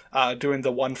 doing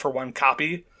the 1-for-1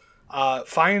 copy,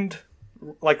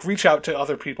 reach out to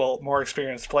other people, more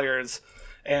experienced players,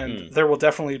 and there will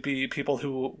definitely be people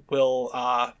who will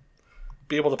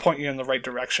be able to point you in the right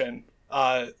direction,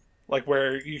 like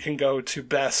where you can go to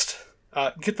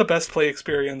get the best play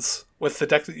experience with the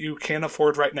deck that you can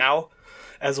afford right now,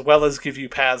 as well as give you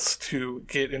paths to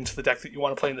get into the deck that you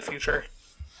want to play in the future.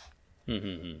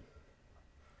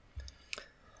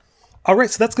 All right,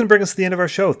 so that's going to bring us to the end of our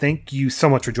show. Thank you so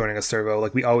much for joining us, Servo.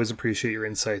 Like, we always appreciate your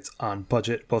insights on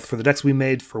budget, both for the decks we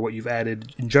made, for what you've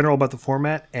added in general about the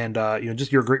format, and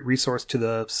just you're a great resource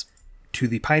to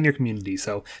the Pioneer community.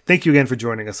 So thank you again for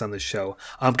joining us on this show.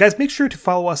 Guys, make sure to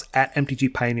follow us at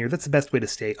MTG Pioneer. That's the best way to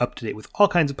stay up to date with all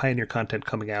kinds of Pioneer content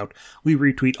coming out. We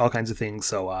retweet all kinds of things,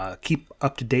 so keep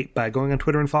up to date by going on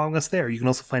Twitter and following us there. You can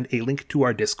also find a link to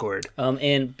our Discord.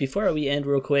 And before we end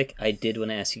real quick, I did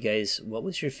want to ask you guys, what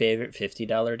was your favorite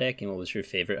 $50 deck and what was your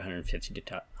favorite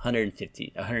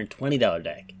 $120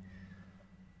 deck?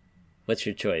 What's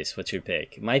your choice? What's your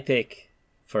pick? My pick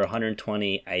for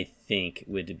 120, I think,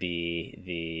 would be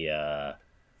the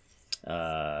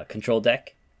control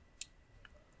deck.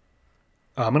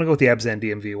 I'm going to go with the Abzan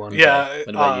DMV one. Yeah. What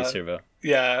about you, Servo?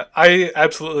 Yeah, I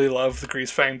absolutely love the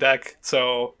Greasefang deck,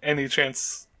 so any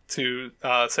chance to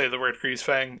say the word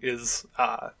Greasefang is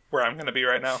where I'm going to be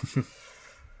right now.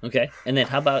 Okay, and then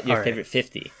how about your favorite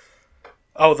 50?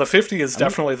 Oh, the 50 is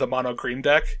definitely the mono green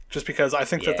deck, just because I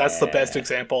think that's the best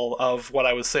example of what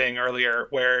I was saying earlier,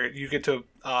 where you get to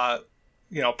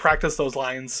practice those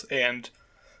lines and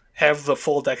have the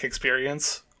full deck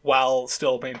experience while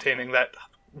still maintaining that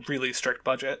really strict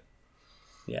budget.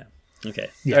 Yeah. Okay.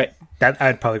 Yeah, all right. That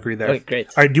I'd probably agree there. Okay, great.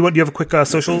 All right. Do you have a quick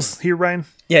socials here, Ryan?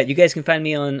 Yeah, you guys can find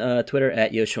me on Twitter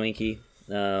at Yoshwinky.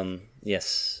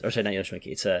 Yes, or sorry, not Yoshwinky.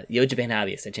 It's Yo Japan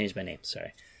Hobbyist. I changed my name.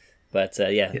 Sorry. But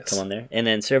yes. Come on there. And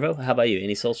then Servo, how about you?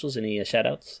 Any socials? Any shout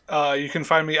outs? You can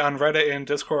find me on Reddit and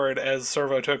Discord as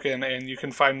Servo Token, and you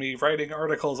can find me writing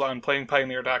articles on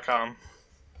playingpioneer.com.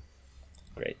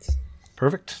 Great.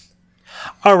 Perfect.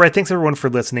 All right. Thanks everyone for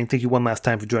listening. Thank you one last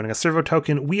time for joining us. Servo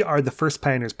Token, we are the First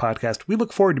Pioneers podcast. We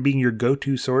look forward to being your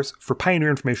go-to source for Pioneer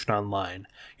information online.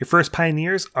 Your first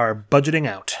Pioneers are budgeting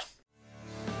out.